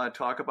 Does anybody want to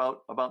talk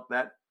about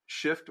that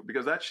shift?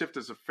 Because that shift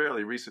is a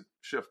fairly recent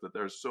shift, that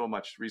there's so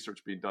much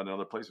research being done in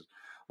other places.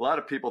 A lot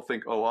of people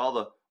think,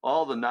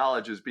 all the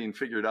knowledge is being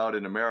figured out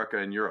in America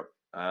and Europe,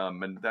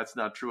 and that's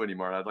not true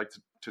anymore. I'd like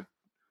to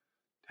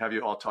have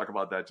you all talk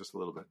about that just a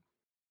little bit.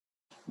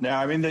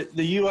 Now, I mean,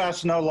 the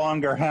U.S. no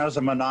longer has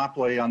a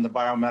monopoly on the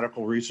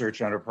biomedical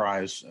research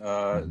enterprise.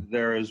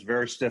 There is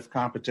very stiff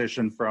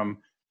competition from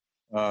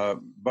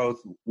both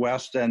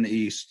West and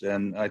East,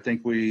 and I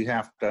think we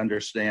have to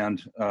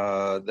understand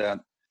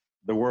that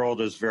the world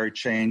is very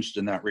changed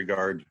in that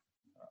regard.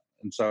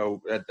 And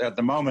so at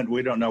the moment,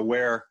 we don't know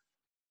where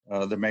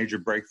the major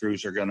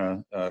breakthroughs are going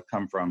to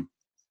come from.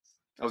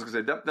 I was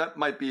going to say that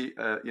might be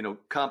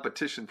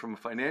competition from a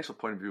financial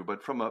point of view,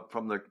 but from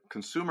the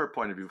consumer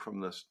point of view, from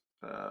the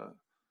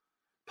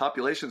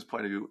population's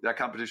point of view, that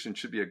competition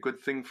should be a good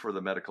thing for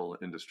the medical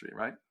industry,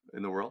 right,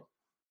 in the world.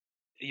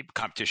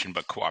 Competition,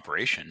 but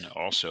cooperation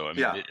also. I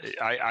mean,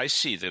 I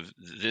see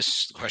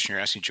this question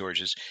you're asking,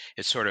 George, is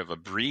it's sort of a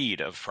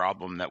breed of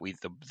problem that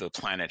the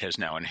planet has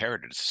now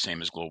inherited. It's the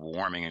same as global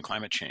warming and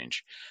climate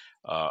change.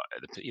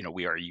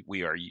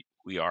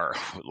 We are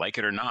like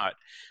it or not,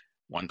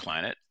 one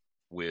planet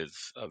with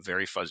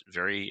very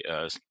fuzzy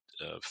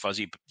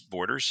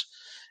borders,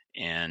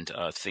 and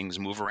things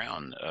move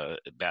around,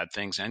 bad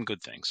things and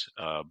good things.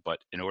 But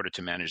in order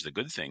to manage the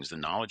good things, the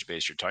knowledge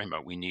base you're talking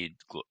about, we need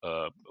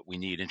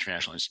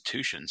international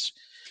institutions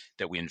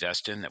that we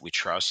invest in, that we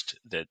trust,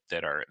 that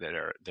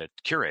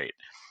curate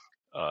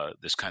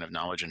this kind of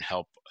knowledge and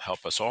help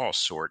us all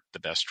sort the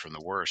best from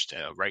the worst.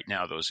 Right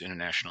now, those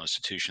international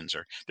institutions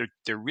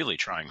they're really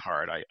trying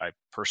hard. I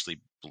personally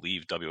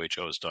believe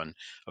WHO has done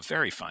a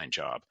very fine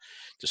job,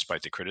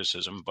 despite the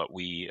criticism. But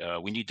we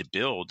need to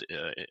build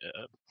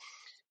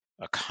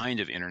a kind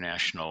of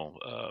international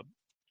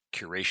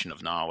curation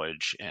of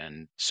knowledge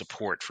and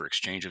support for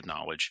exchange of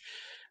knowledge.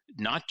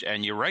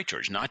 And you're right,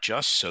 George, not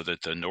just so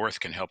that the North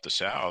can help the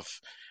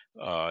South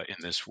in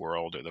this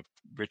world, or the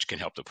rich can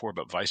help the poor,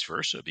 but vice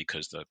versa,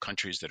 because the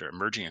countries that are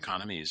emerging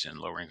economies and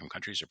lower income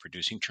countries are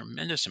producing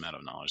tremendous amount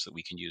of knowledge that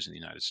we can use in the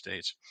United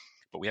States.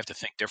 But we have to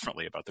think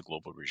differently about the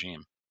global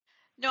regime.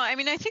 No, I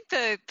mean, I think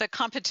the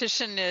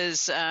competition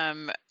is,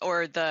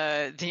 or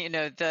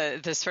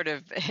the sort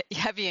of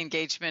heavy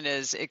engagement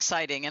is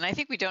exciting, and I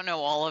think we don't know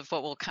all of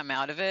what will come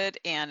out of it.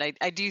 And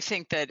I do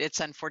think that it's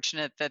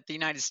unfortunate that the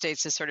United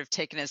States has sort of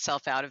taken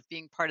itself out of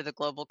being part of the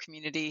global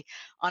community.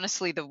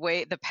 Honestly,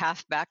 the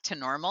path back to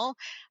normal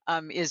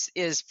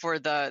is for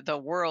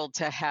the world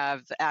to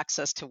have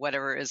access to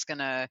whatever is going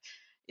to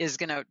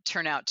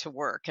turn out to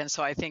work. And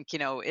so I think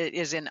it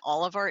is in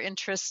all of our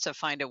interests to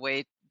find a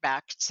way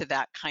back to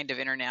that kind of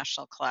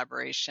international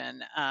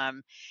collaboration,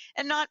 and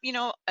not,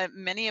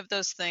 many of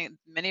those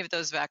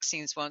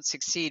vaccines won't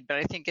succeed, but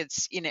I think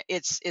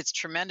it's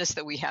tremendous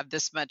that we have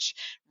this much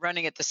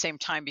running at the same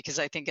time, because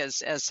I think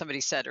as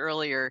somebody said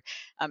earlier,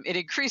 it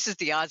increases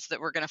the odds that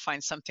we're going to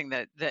find something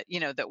that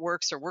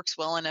works, or works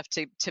well enough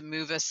to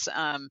move us,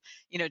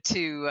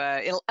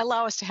 it'll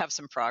allow us to have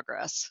some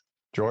progress.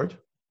 George?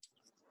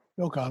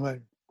 No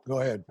comment. Go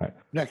ahead. Right.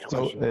 Next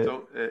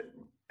question.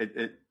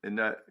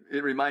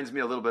 It reminds me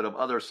a little bit of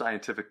other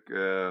scientific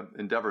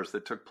endeavors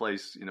that took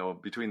place,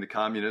 between the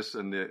communists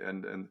and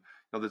the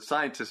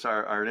scientists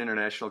are an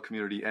international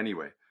community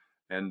anyway,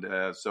 and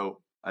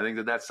so I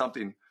think that's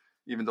something.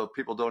 Even though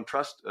people don't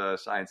trust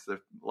science, there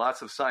are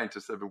lots of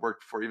scientists that have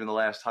worked for even the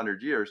last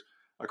 100 years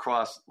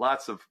across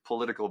lots of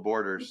political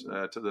borders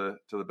to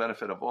the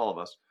benefit of all of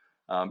us.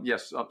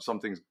 Yes, some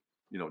things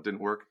didn't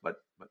work, but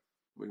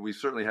we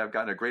certainly have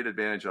gotten a great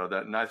advantage out of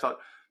that, and I thought.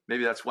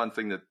 Maybe that's one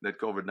thing that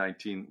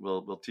COVID-19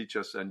 will teach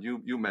us. And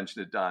you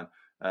mentioned it, Don.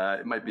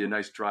 It might be a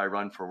nice dry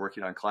run for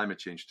working on climate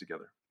change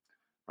together,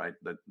 right?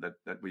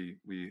 That we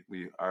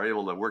are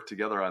able to work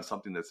together on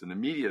something that's an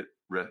immediate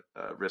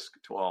risk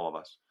to all of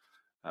us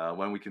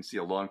when we can see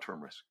a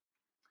long-term risk.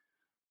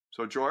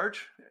 So,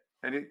 George,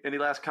 any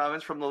last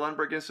comments from the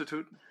Lundberg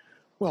Institute?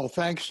 Well,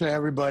 thanks to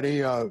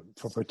everybody for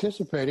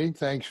participating.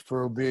 Thanks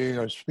for being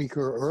a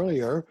speaker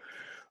earlier.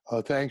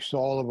 Thanks to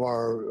all of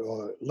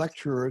our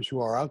lecturers who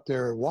are out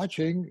there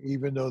watching,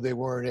 even though they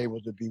weren't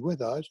able to be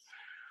with us.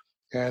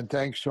 And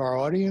thanks to our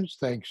audience.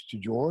 Thanks to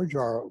George,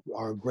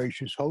 our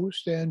gracious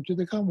host, and to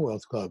the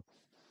Commonwealth Club.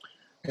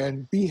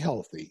 And be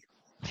healthy.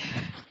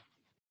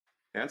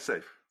 And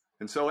safe.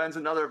 And so ends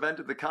another event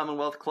at the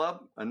Commonwealth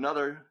Club,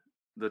 the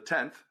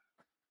 10th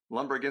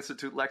Lundberg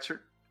Institute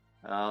lecture.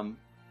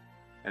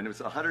 And it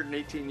was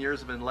 118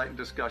 years of enlightened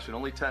discussion,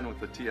 only 10 with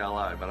the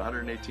TLI, but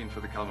 118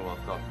 for the Commonwealth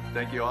Club.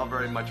 Thank you all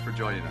very much for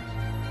joining us.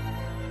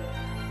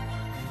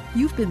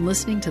 You've been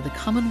listening to the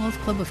Commonwealth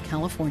Club of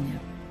California.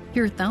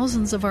 Hear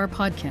thousands of our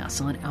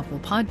podcasts on Apple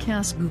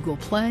Podcasts, Google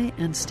Play,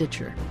 and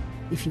Stitcher.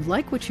 If you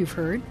like what you've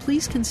heard,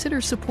 please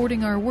consider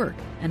supporting our work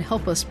and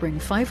help us bring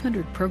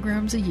 500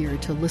 programs a year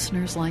to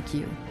listeners like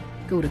you.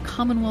 Go to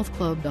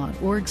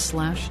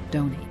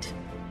commonwealthclub.org/donate.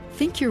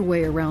 Think your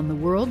way around the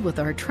world with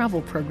our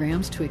travel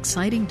programs to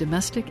exciting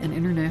domestic and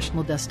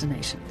international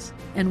destinations.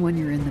 And when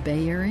you're in the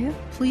Bay Area,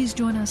 please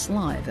join us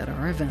live at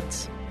our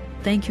events.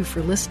 Thank you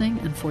for listening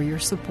and for your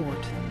support.